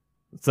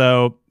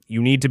 So,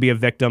 you need to be a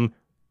victim.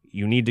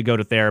 You need to go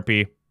to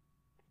therapy.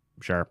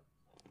 Sure.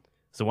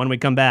 So when we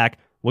come back,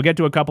 we'll get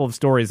to a couple of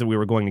stories that we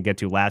were going to get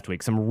to last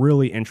week. Some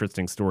really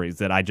interesting stories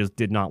that I just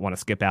did not want to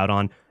skip out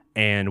on.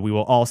 And we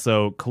will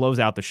also close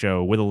out the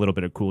show with a little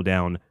bit of cool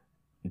down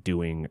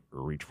doing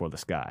Reach for the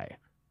Sky.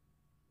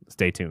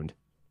 Stay tuned.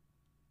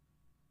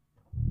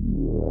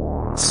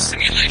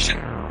 Simulation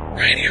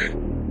Radio.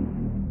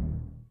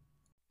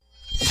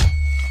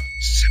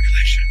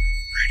 Simulation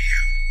Radio.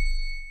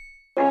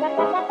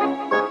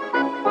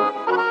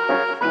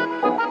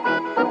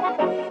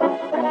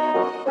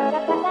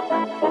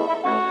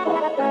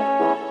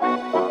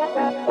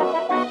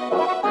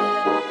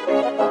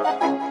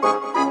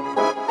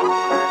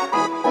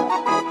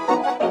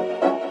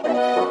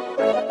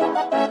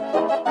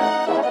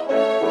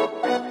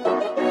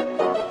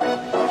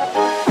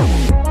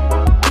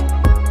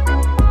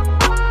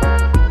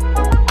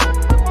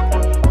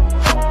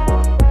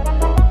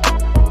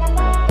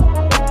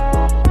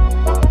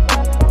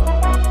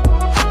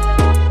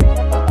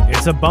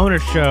 It's a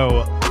bonus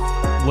show,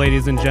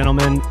 ladies and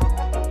gentlemen.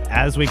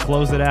 As we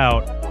close it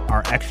out,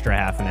 our extra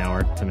half an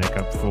hour to make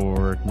up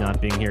for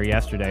not being here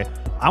yesterday,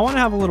 I want to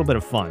have a little bit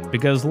of fun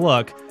because,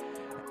 look,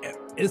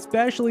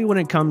 especially when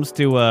it comes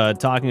to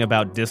talking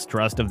about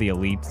distrust of the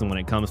elites and when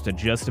it comes to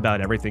just about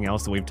everything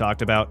else that we've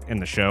talked about in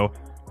the show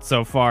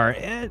so far,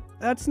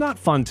 that's not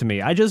fun to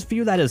me. I just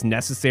view that as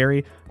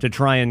necessary to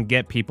try and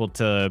get people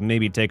to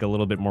maybe take a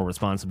little bit more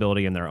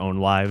responsibility in their own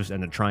lives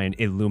and to try and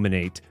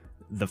illuminate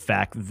the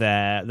fact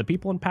that the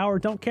people in power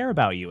don't care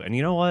about you. And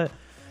you know what?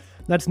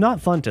 That's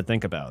not fun to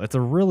think about. It's a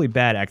really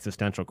bad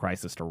existential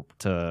crisis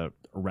to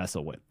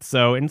wrestle with.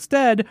 So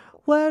instead,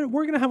 we're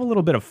going to have a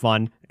little bit of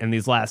fun in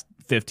these last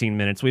 15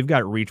 minutes. We've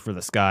got Reach for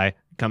the Sky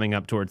coming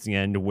up towards the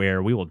end,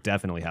 where we will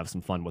definitely have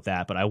some fun with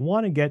that. But I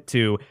want to get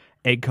to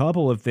a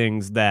couple of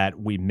things that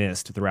we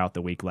missed throughout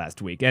the week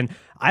last week. And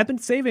I've been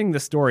saving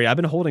this story. I've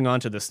been holding on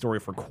to this story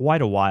for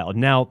quite a while.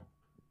 Now,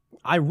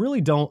 I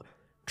really don't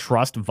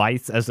trust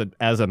Vice as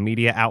a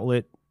media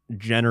outlet,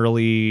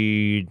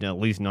 generally, at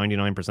least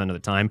 99% of the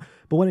time.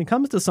 But when it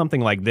comes to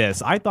something like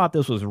this, I thought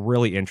this was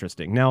really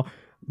interesting. Now,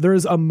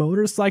 there's a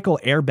motorcycle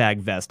airbag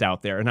vest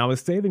out there, and I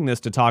was saving this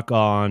to talk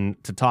on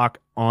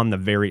the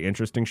Very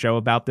Interesting Show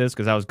about this,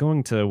 because I was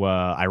going to,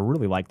 I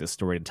really like this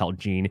story to tell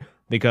Gene,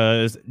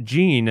 because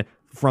Gene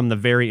from the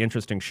Very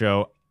Interesting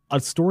Show, a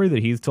story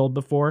that he's told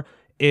before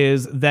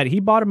is that he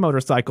bought a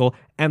motorcycle,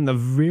 and the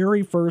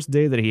very first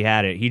day that he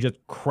had it, he just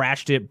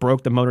crashed it,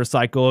 broke the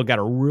motorcycle, got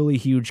a really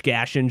huge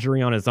gash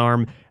injury on his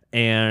arm,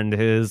 and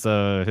his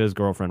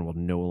girlfriend will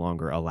no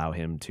longer allow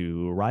him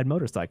to ride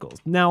motorcycles.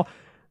 Now,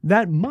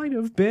 that might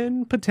have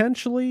been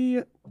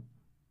potentially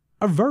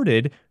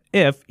averted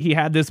if he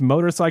had this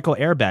motorcycle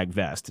airbag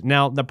vest.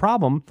 Now, the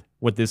problem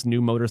with this new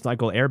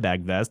motorcycle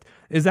airbag vest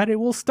is that it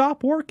will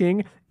stop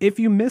working if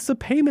you miss a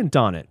payment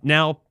on it.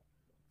 Now,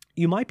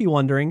 you might be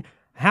wondering,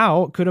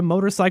 how could a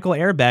motorcycle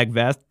airbag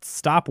vest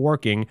stop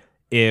working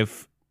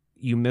if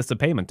you miss a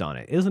payment on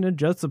it? Isn't it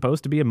just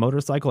supposed to be a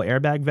motorcycle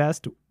airbag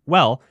vest?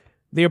 Well,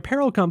 the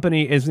apparel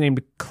company is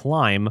named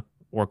Klim,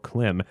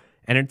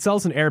 and it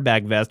sells an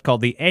airbag vest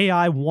called the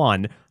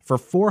AI-1 for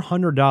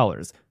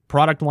 $400.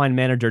 Product line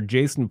manager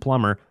Jason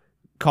Plummer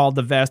called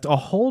the vest a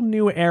whole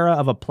new era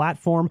of a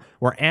platform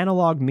where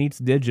analog meets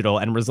digital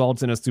and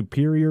results in a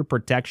superior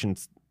protection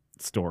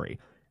story,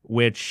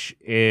 which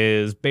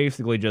is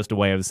basically just a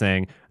way of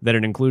saying that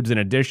it includes an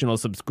additional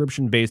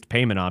subscription-based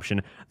payment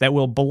option that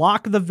will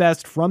block the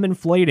vest from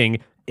inflating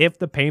if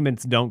the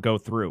payments don't go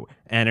through.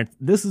 And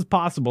this is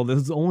possible. This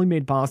is only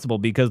made possible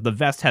because the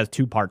vest has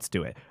two parts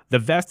to it: the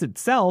vest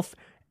itself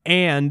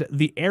and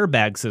the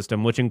airbag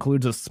system, which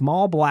includes a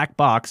small black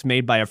box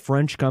made by a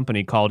French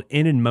company called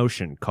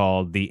In-Motion,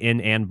 called the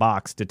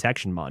In-Box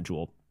Detection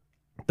Module.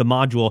 The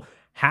module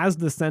has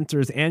the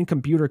sensors and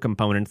computer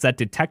components that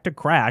detect a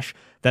crash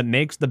that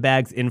makes the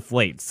bags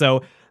inflate.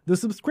 So the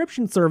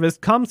subscription service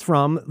comes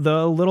from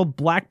the little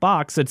black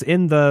box that's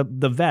in the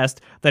vest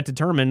that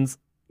determines,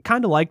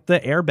 kind of like the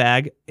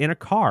airbag in a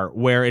car,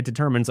 where it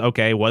determines,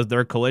 okay, was there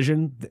a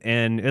collision?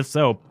 And if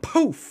so,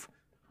 poof,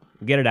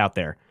 get it out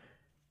there.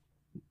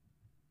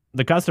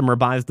 The customer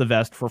buys the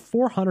vest for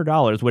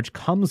 $400, which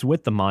comes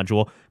with the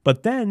module,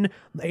 but then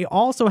they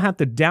also have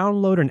to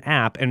download an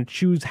app and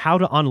choose how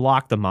to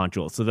unlock the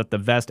module so that the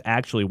vest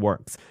actually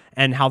works.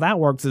 And how that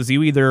works is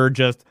you either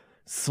just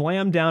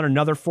slam down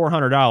another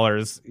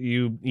 $400,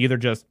 you either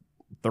just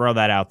throw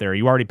that out there.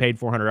 You already paid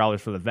 $400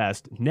 for the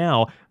vest.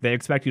 Now they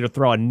expect you to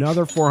throw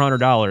another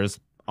 $400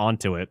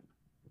 onto it.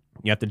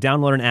 You have to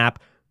download an app,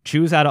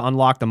 choose how to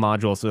unlock the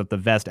module so that the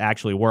vest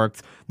actually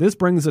works. This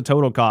brings the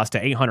total cost to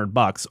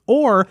 $800.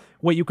 Or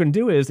what you can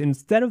do is,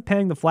 instead of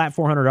paying the flat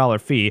 $400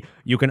 fee,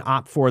 you can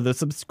opt for the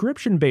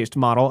subscription-based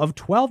model of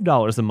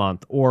 $12 a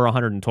month or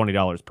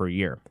 $120 per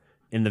year.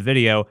 In the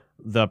video,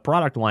 the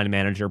product line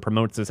manager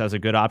promotes this as a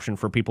good option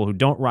for people who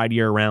don't ride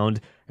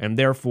year-round and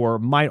therefore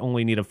might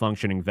only need a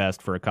functioning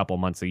vest for a couple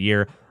months a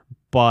year.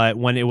 But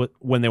when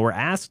they were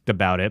asked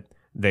about it,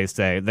 they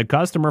say the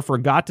customer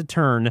forgot to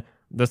turn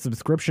the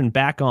subscription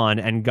back on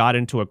and got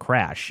into a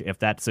crash. If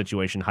that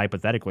situation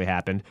hypothetically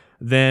happened,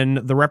 then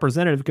the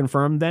representative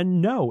confirmed, then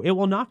no, it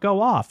will not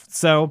go off.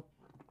 So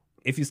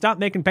if you stop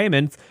making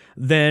payments,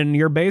 then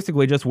you're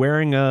basically just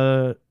wearing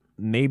a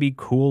maybe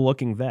cool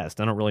looking vest.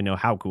 I don't really know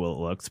how cool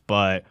it looks,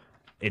 but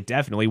it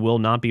definitely will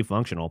not be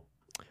functional.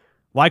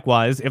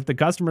 Likewise, if the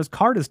customer's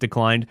card is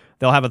declined,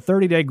 they'll have a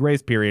 30-day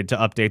grace period to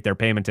update their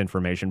payment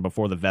information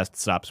before the vest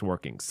stops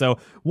working. So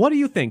what do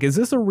you think? Is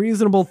this a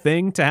reasonable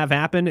thing to have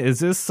happen? Is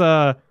this,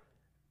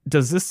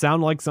 does this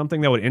sound like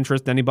something that would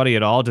interest anybody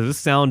at all? Does this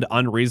sound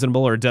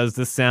unreasonable, or does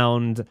this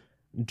sound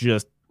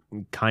just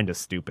kind of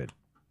stupid?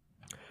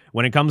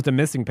 When it comes to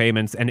missing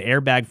payments and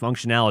airbag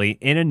functionality,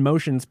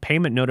 In-Motion's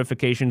payment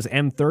notifications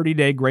and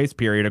 30-day grace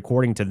period,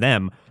 according to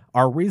them,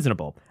 are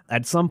reasonable.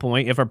 At some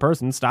point, if a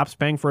person stops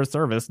paying for a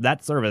service,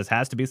 that service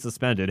has to be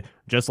suspended,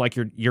 just like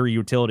your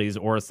utilities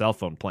or a cell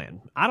phone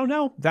plan. I don't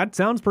know. That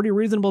sounds pretty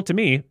reasonable to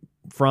me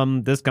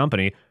from this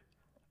company.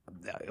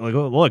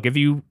 Look, if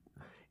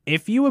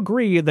you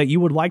agree that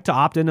you would like to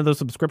opt into the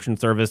subscription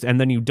service and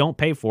then you don't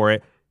pay for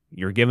it,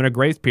 you're given a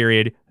grace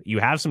period, you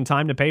have some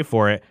time to pay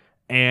for it,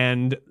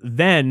 and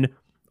then,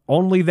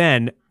 only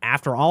then,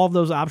 after all of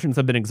those options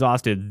have been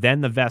exhausted,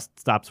 then the vest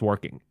stops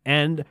working.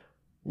 And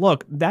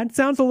look, that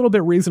sounds a little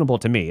bit reasonable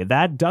to me.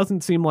 That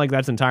doesn't seem like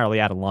that's entirely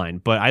out of line,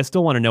 but I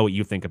still want to know what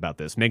you think about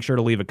this. Make sure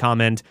to leave a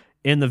comment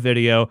in the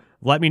video.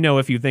 Let me know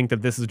if you think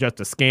that this is just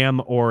a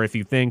scam or if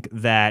you think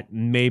that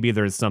maybe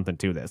there's something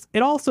to this.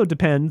 It also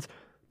depends,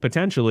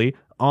 potentially,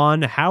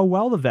 on how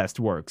well the vest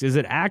works. Is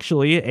it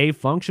actually a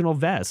functional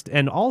vest?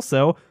 And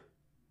also,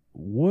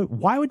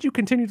 why would you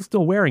continue to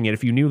still wearing it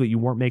if you knew that you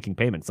weren't making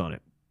payments on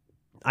it?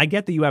 I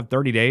get that you have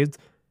 30 days,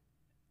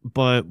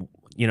 but,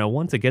 you know,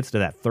 once it gets to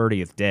that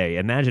 30th day,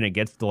 imagine it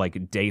gets to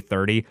like day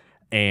 30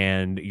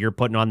 and you're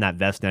putting on that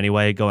vest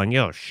anyway going,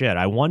 yo, shit,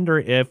 I wonder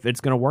if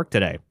it's going to work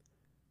today.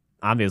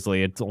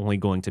 Obviously, it's only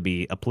going to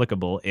be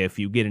applicable if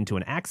you get into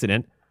an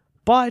accident,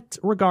 but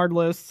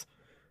regardless,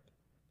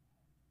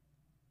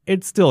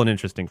 it's still an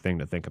interesting thing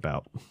to think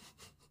about.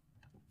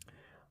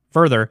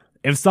 Further,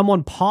 if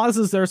someone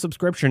pauses their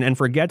subscription and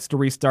forgets to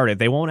restart it,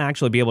 they won't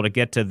actually be able to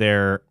get to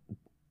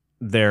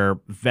their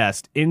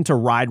vest into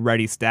ride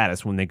ready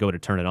status when they go to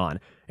turn it on.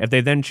 If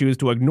they then choose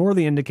to ignore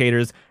the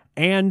indicators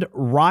and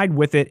ride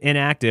with it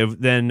inactive,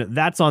 then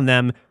that's on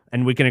them,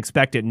 and we can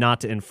expect it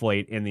not to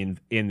inflate in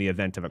the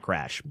event of a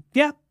crash.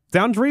 Yeah,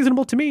 sounds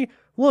reasonable to me.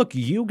 Look,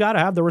 you got to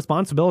have the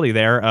responsibility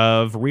there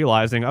of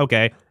realizing,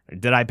 okay,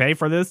 did I pay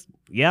for this?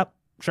 Yep,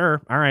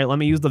 sure. All right, let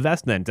me use the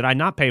vest then. Did I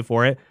not pay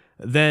for it?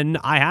 Then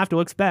I have to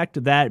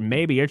expect that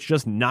maybe it's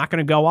just not going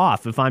to go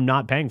off if I'm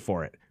not paying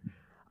for it.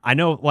 I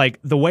know, like,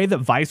 the way that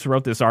Vice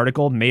wrote this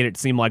article made it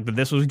seem like that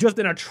this was just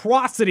an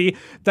atrocity,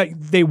 that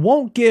they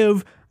won't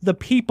give the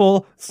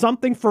people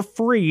something for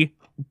free,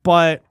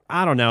 but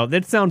I don't know.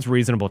 That sounds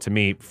reasonable to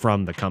me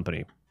from the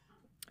company.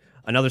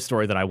 Another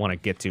story that I want to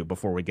get to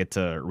before we get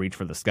to Reach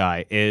for the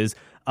Sky is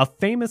a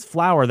famous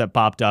flower that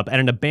popped up at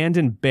an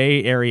abandoned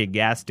Bay Area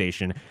gas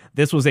station.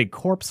 This was a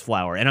corpse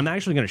flower, and I'm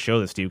actually going to show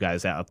this to you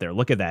guys out there.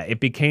 Look at that.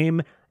 It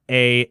became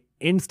a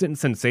instant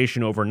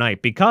sensation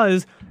overnight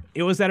because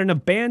it was at an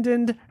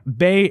abandoned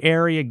Bay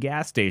Area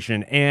gas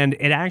station, and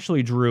it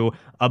actually drew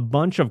a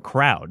bunch of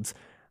crowds.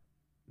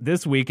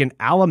 This week in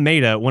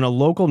Alameda, when a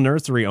local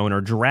nursery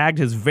owner dragged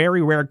his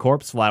very rare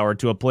corpse flower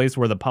to a place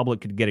where the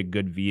public could get a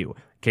good view.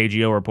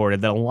 KGO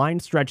reported that a line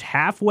stretched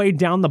halfway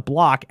down the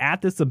block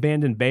at this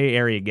abandoned Bay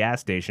Area gas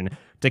station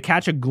to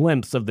catch a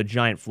glimpse of the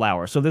giant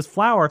flower. So this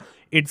flower,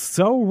 it's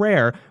so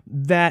rare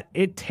that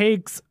it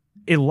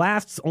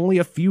lasts only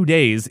a few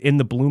days in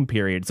the bloom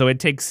period. So it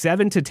takes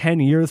 7 to 10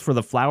 years for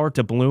the flower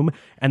to bloom,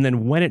 and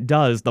then when it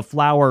does, the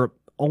flower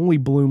only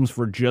blooms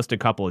for just a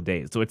couple of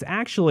days. So it's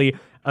actually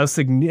a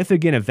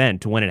significant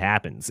event when it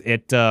happens.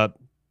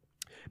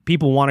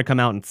 People want to come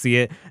out and see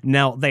it.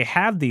 Now, they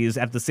have these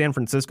at the San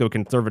Francisco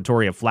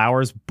Conservatory of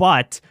Flowers,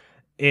 but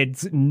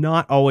it's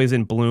not always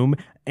in bloom.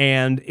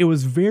 And it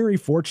was very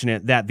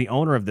fortunate that the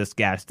owner of this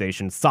gas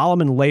station,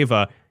 Solomon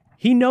Leyva,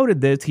 he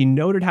noted this. He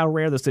noted how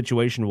rare the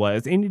situation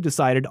was, and he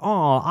decided,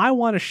 I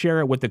want to share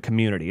it with the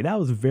community. That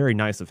was very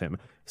nice of him.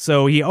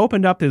 So he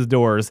opened up his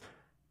doors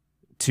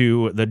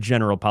to the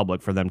general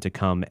public for them to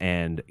come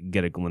and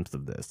get a glimpse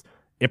of this.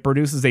 It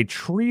produces a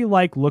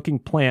tree-like looking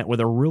plant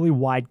with a really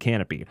wide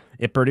canopy.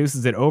 It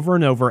produces it over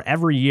and over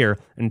every year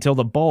until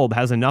the bulb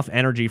has enough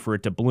energy for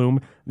it to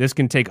bloom. This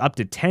can take up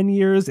to 10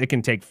 years. It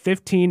can take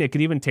 15. It could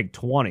even take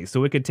 20.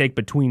 So it could take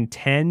between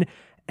 10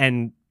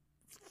 and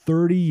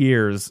 30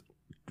 years,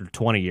 or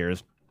 20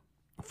 years,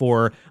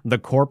 for the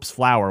corpse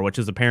flower, which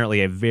is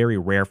apparently a very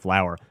rare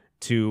flower,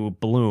 to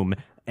bloom.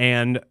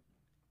 And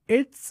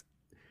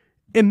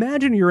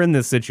imagine you're in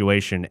this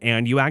situation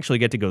and you actually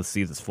get to go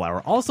see this flower.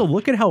 Also,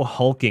 look at how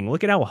hulking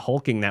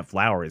that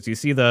flower is. You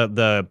see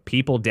the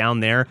people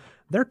down there,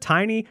 they're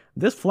tiny.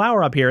 This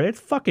flower up here, it's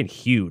fucking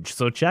huge.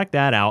 So check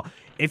that out.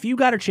 If you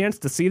got a chance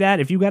to see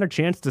that, if you got a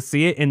chance to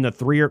see it in the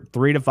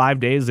 3 to 5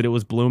 days that it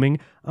was blooming,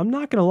 I'm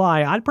not going to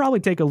lie, I'd probably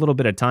take a little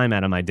bit of time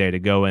out of my day to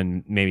go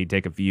and maybe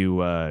take a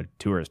few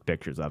tourist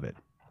pictures of it.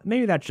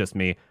 Maybe that's just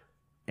me.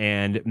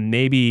 And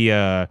maybe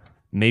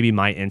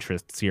my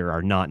interests here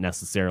are not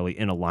necessarily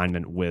in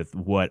alignment with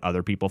what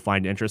other people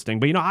find interesting.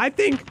 But, I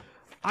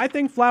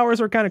think flowers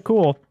are kind of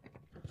cool.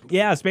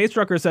 Yeah, Space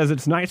Trucker says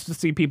it's nice to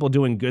see people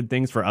doing good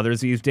things for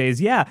others these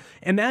days. Yeah,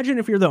 imagine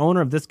if you're the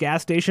owner of this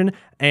gas station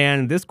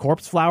and this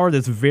corpse flower,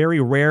 this very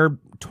rare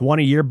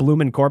 20-year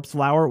blooming corpse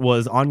flower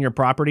was on your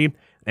property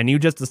and you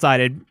just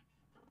decided,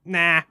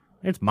 nah,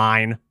 it's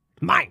mine.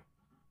 Mine.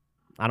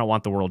 I don't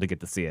want the world to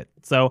get to see it.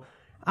 So,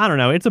 I don't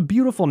know. It's a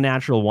beautiful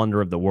natural wonder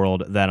of the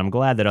world that I'm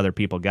glad that other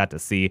people got to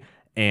see.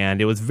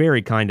 And it was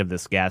very kind of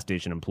this gas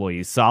station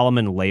employee,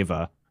 Solomon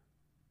Leyva,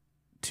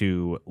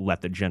 to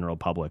let the general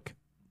public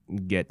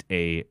get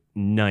a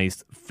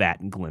nice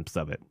fat glimpse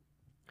of it.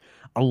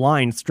 A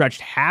line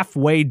stretched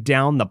halfway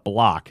down the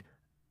block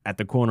at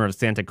the corner of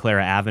Santa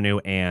Clara Avenue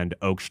and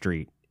Oak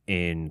Street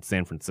in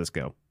San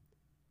Francisco.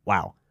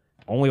 Wow.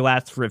 Only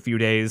lasts for a few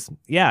days.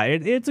 Yeah,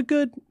 it's a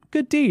good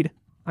deed.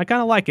 I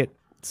kind of like it.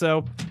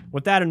 So,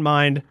 with that in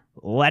mind,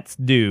 let's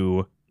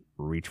do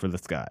Reach for the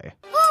Sky.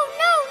 Oh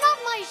no, not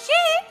my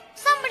sheep!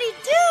 Somebody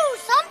do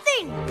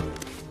something!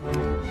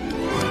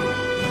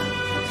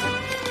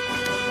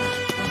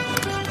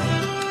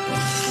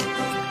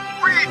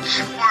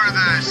 Reach for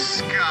the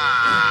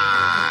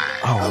sky!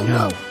 Oh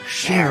no,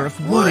 Sheriff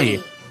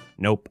Woody!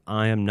 Nope,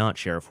 I am not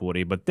Sheriff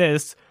Woody, but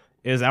this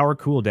is our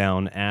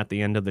cooldown at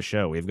the end of the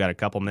show. We've got a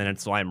couple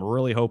minutes, so I'm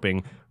really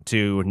hoping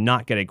to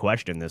not get a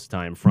question this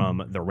time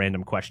from the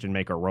random question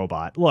maker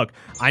robot. Look,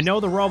 I know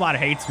the robot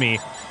hates me,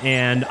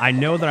 and I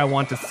know that I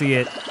want to see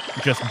it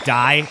just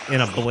die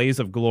in a blaze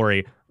of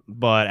glory,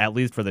 but at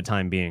least for the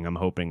time being, I'm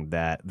hoping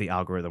that the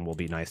algorithm will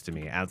be nice to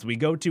me as we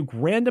go to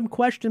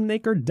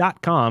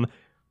randomquestionmaker.com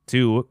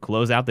to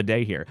close out the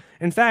day here.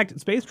 In fact,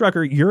 Space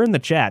Trucker, you're in the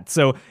chat.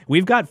 So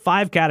we've got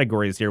 5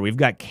 categories here. We've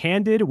got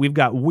candid, we've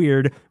got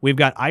weird, we've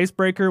got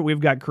icebreaker,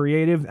 we've got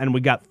creative, and we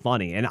got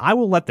funny. And I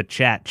will let the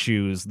chat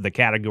choose the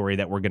category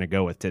that we're going to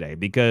go with today,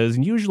 because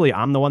usually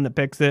I'm the one that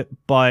picks it,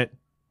 but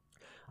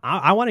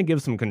I want to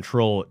give some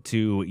control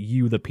to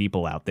you, the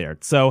people out there.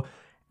 So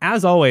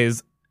as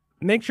always,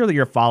 make sure that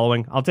you're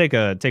following. I'll take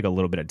a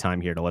little bit of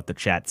time here to let the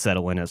chat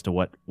settle in as to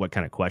what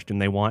kind of question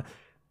they want.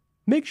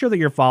 Make sure that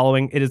you're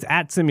following. It is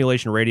at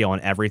Simulation Radio on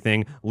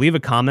everything. Leave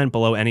a comment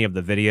below any of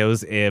the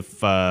videos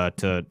if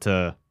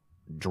to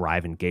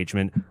drive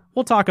engagement.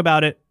 We'll talk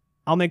about it.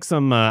 I'll make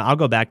some. I'll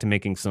go back to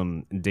making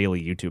some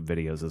daily YouTube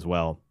videos as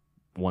well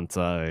once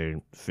I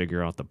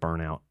figure out the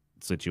burnout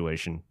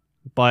situation.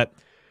 But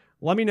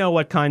let me know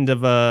what kind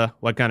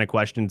of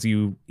questions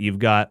you've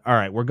got. All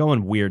right, we're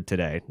going weird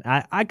today.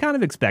 I kind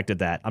of expected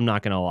that. I'm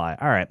not gonna lie.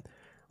 All right,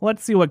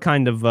 let's see what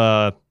kind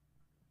of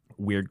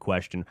weird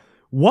question.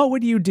 What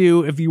would you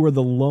do if you were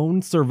the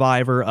lone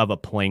survivor of a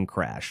plane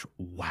crash?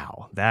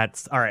 Wow,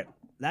 that's all right.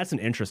 That's an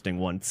interesting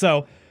one.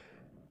 So,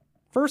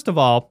 first of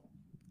all,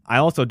 I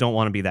also don't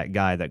want to be that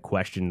guy that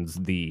questions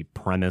the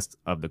premise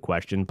of the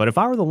question. But if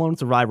I were the lone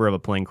survivor of a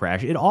plane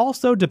crash, it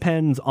also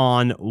depends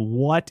on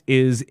what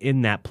is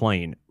in that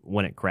plane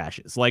when it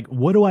crashes. Like,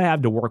 what do I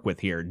have to work with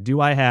here?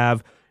 Do I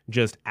have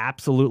just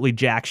absolutely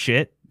jack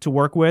shit to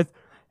work with?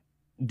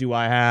 Do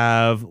I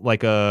have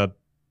like a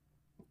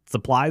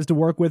supplies to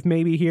work with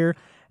maybe here?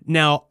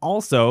 Now,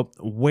 also,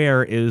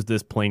 where is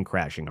this plane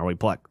crashing? Are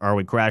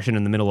we crashing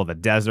in the middle of a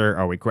desert?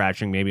 Are we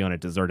crashing maybe on a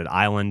deserted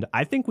island?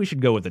 I think we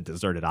should go with a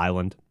deserted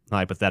island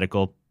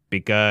hypothetical,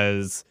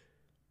 because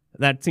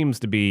that seems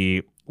to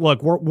be...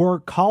 Look, we're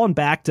calling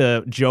back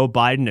to Joe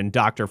Biden and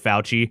Dr.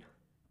 Fauci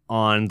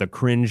on the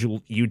cringe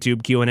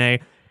YouTube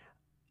Q&A.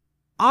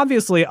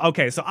 Obviously,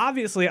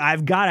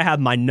 I've got to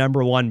have my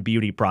number one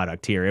beauty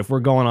product here. If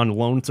we're going on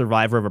lone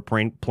survivor of a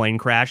plane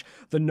crash,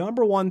 the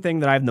number one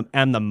thing that I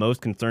am the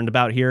most concerned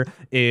about here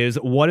is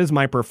what is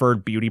my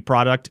preferred beauty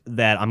product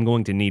that I'm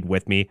going to need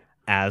with me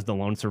as the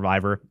lone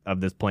survivor of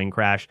this plane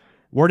crash.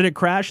 Where did it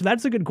crash?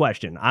 That's a good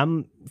question.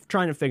 I'm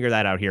trying to figure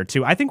that out here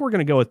too. I think we're going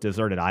to go with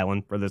deserted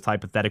island for this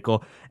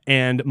hypothetical.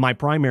 And my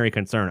primary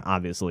concern,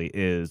 obviously,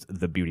 is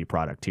the beauty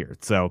product here.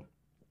 So,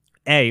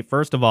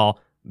 first of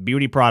all,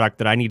 beauty product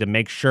that I need to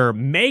make sure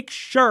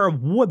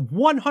with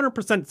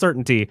 100%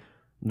 certainty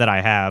that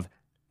I have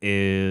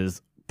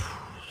is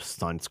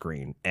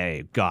sunscreen.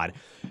 God.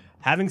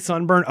 Having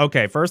sunburn,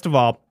 okay, first of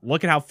all,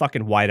 look at how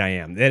fucking white I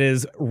am. It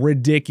is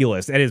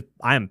ridiculous.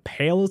 I am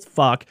pale as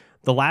fuck.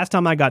 The last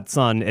time I got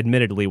sun,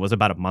 admittedly, was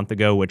about a month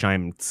ago, which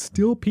I'm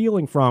still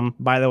peeling from.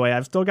 By the way,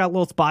 I've still got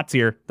little spots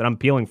here that I'm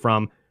peeling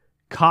from.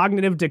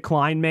 Cognitive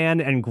Decline Man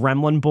and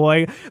Gremlin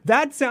Boy.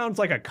 That sounds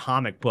like a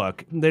comic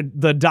book. The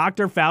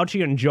Dr.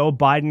 Fauci and Joe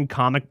Biden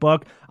comic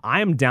book.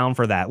 I am down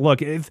for that.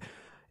 Look, if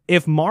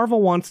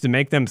Marvel wants to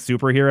make them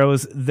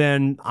superheroes,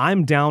 then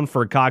I'm down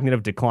for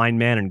Cognitive Decline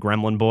Man and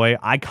Gremlin Boy.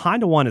 I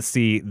kind of want to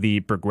see the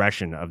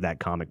progression of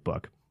that comic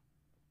book.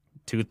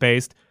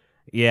 Toothpaste.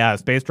 Yeah,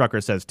 Space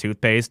Trucker says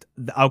toothpaste.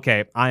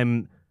 Okay,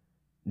 I'm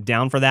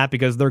down for that,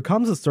 because there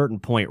comes a certain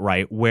point,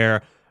 right,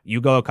 where you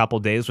go a couple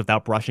days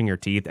without brushing your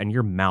teeth and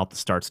your mouth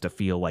starts to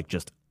feel like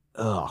just,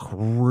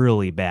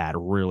 really bad,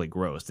 really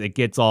gross. It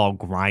gets all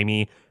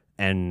grimy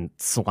and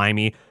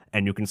slimy,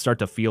 and you can start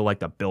to feel like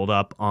the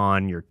buildup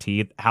on your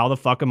teeth. How the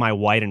fuck am I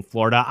white in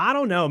Florida? I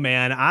don't know,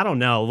 man. I don't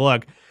know.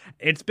 Look,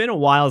 it's been a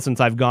while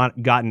since I've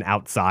gotten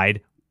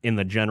outside in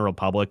the general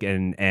public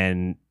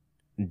and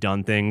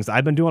done things.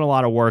 I've been doing a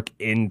lot of work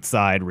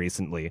inside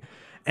recently.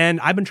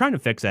 And I've been trying to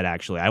fix that,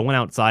 actually. I went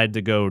outside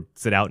to go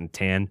sit out and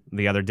tan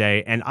the other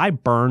day, and I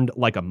burned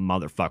like a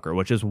motherfucker,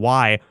 which is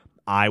why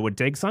I would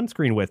take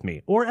sunscreen with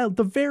me. Or at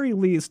the very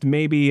least,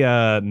 maybe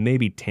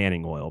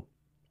tanning oil.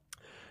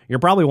 You're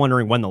probably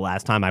wondering when the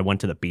last time I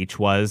went to the beach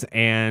was,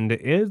 and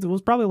it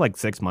was probably like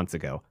 6 months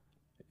ago.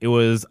 It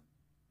was...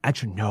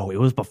 Actually, no, it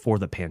was before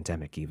the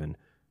pandemic even.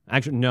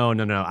 Actually, no.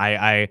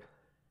 I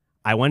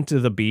went to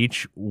the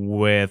beach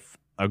with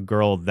a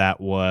girl that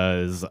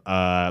was...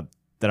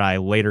 that I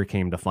later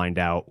came to find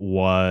out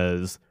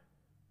was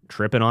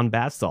tripping on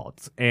bath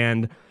salts.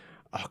 And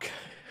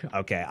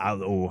okay,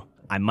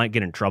 I might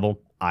get in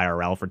trouble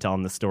IRL for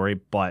telling this story,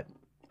 but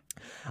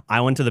I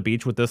went to the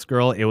beach with this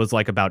girl. It was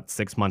like about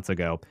 6 months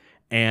ago,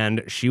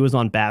 and she was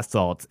on bath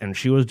salts, and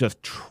she was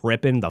just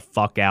tripping the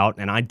fuck out,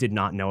 and I did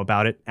not know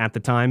about it at the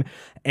time.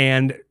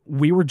 And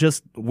we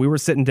were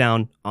sitting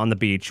down on the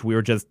beach. We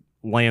were just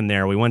laying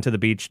there. We went to the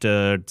beach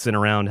to sit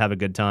around, have a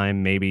good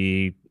time,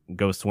 maybe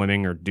go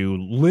swimming or do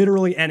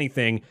literally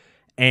anything.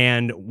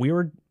 And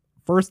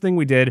first thing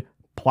we did,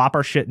 plop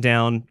our shit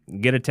down,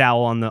 get a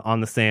towel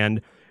on the sand.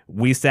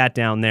 We sat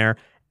down there,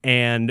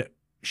 and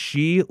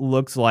she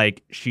looks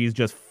like she's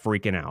just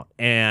freaking out.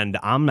 And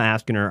I'm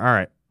asking her, all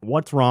right,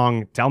 what's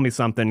wrong? Tell me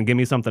something. Give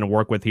me something to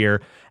work with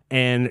here.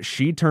 And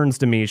she turns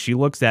to me. She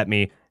looks at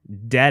me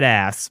dead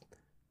ass.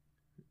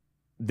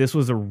 this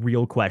was a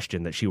real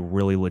question that she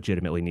really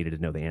legitimately needed to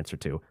know the answer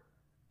to.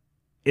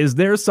 Is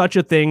there such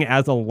a thing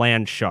as a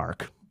land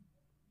shark?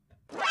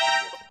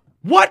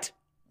 What?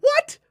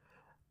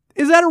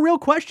 Is that a real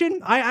question?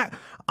 I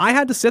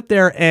had to sit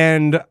there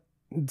and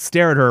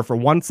stare at her for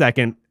 1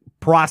 second,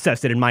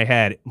 process it in my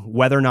head,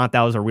 whether or not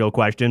that was a real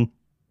question.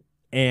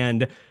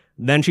 And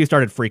then she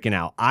started freaking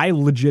out. I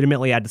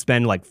legitimately had to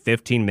spend like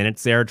 15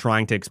 minutes there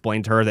trying to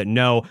explain to her that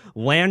no,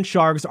 land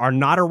sharks are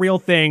not a real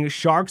thing.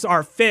 Sharks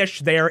are fish.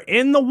 They are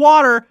in the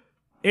water.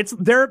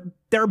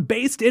 They're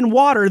based in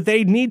water.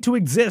 They need to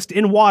exist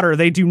in water.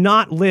 They do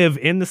not live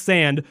in the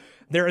sand.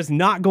 There is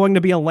not going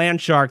to be a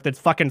land shark that's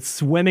fucking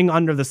swimming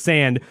under the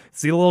sand.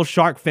 See a little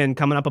shark fin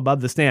coming up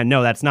above the sand.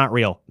 No, that's not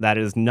real. That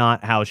is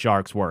not how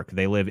sharks work.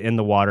 They live in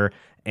the water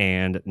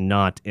and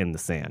not in the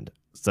sand.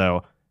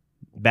 So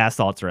bath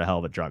salts are a hell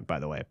of a drug, by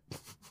the way.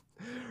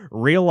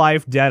 Real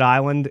life dead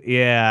island.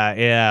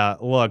 Yeah.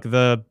 Look,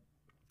 there's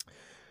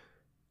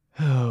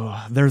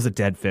a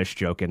dead fish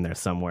joke in there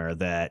somewhere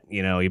that,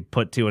 you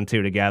put 2 and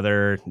 2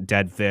 together.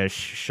 Dead fish,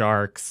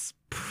 sharks.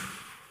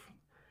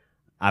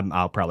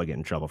 I'll probably get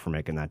in trouble for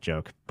making that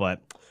joke,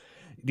 but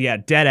yeah,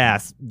 dead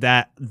ass.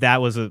 That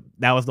was the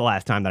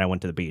last time that I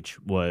went to the beach,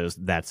 was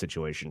that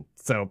situation.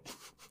 So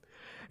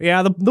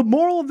yeah, the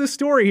moral of this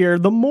story here,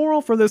 the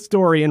moral for this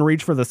story in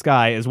Reach for the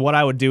Sky is what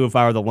I would do if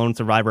I were the lone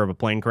survivor of a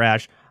plane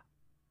crash.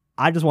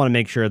 I just want to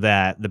make sure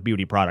that the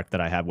beauty product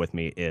that I have with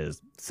me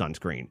is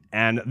sunscreen.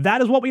 And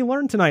that is what we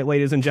learned tonight,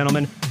 ladies and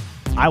gentlemen.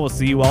 I will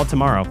see you all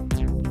tomorrow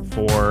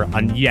for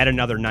yet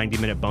another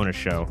 90-minute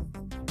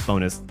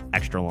bonus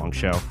extra long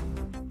show.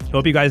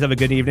 Hope you guys have a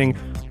good evening.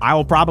 I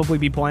will probably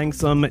be playing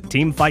some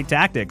Team Fight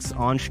Tactics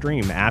on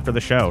stream after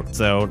the show,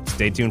 so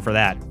stay tuned for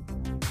that.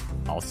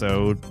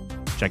 Also,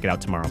 check it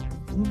out tomorrow.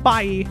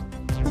 Bye!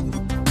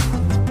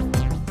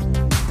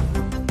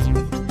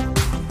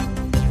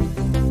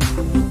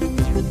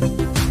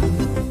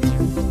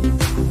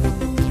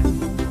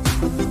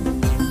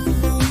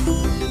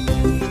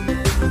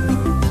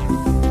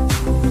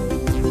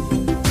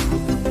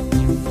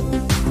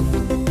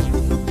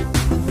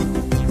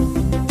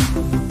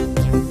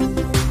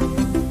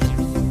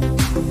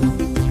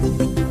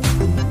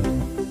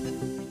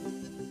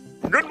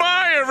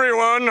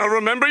 I'll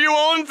remember you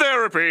all in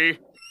therapy.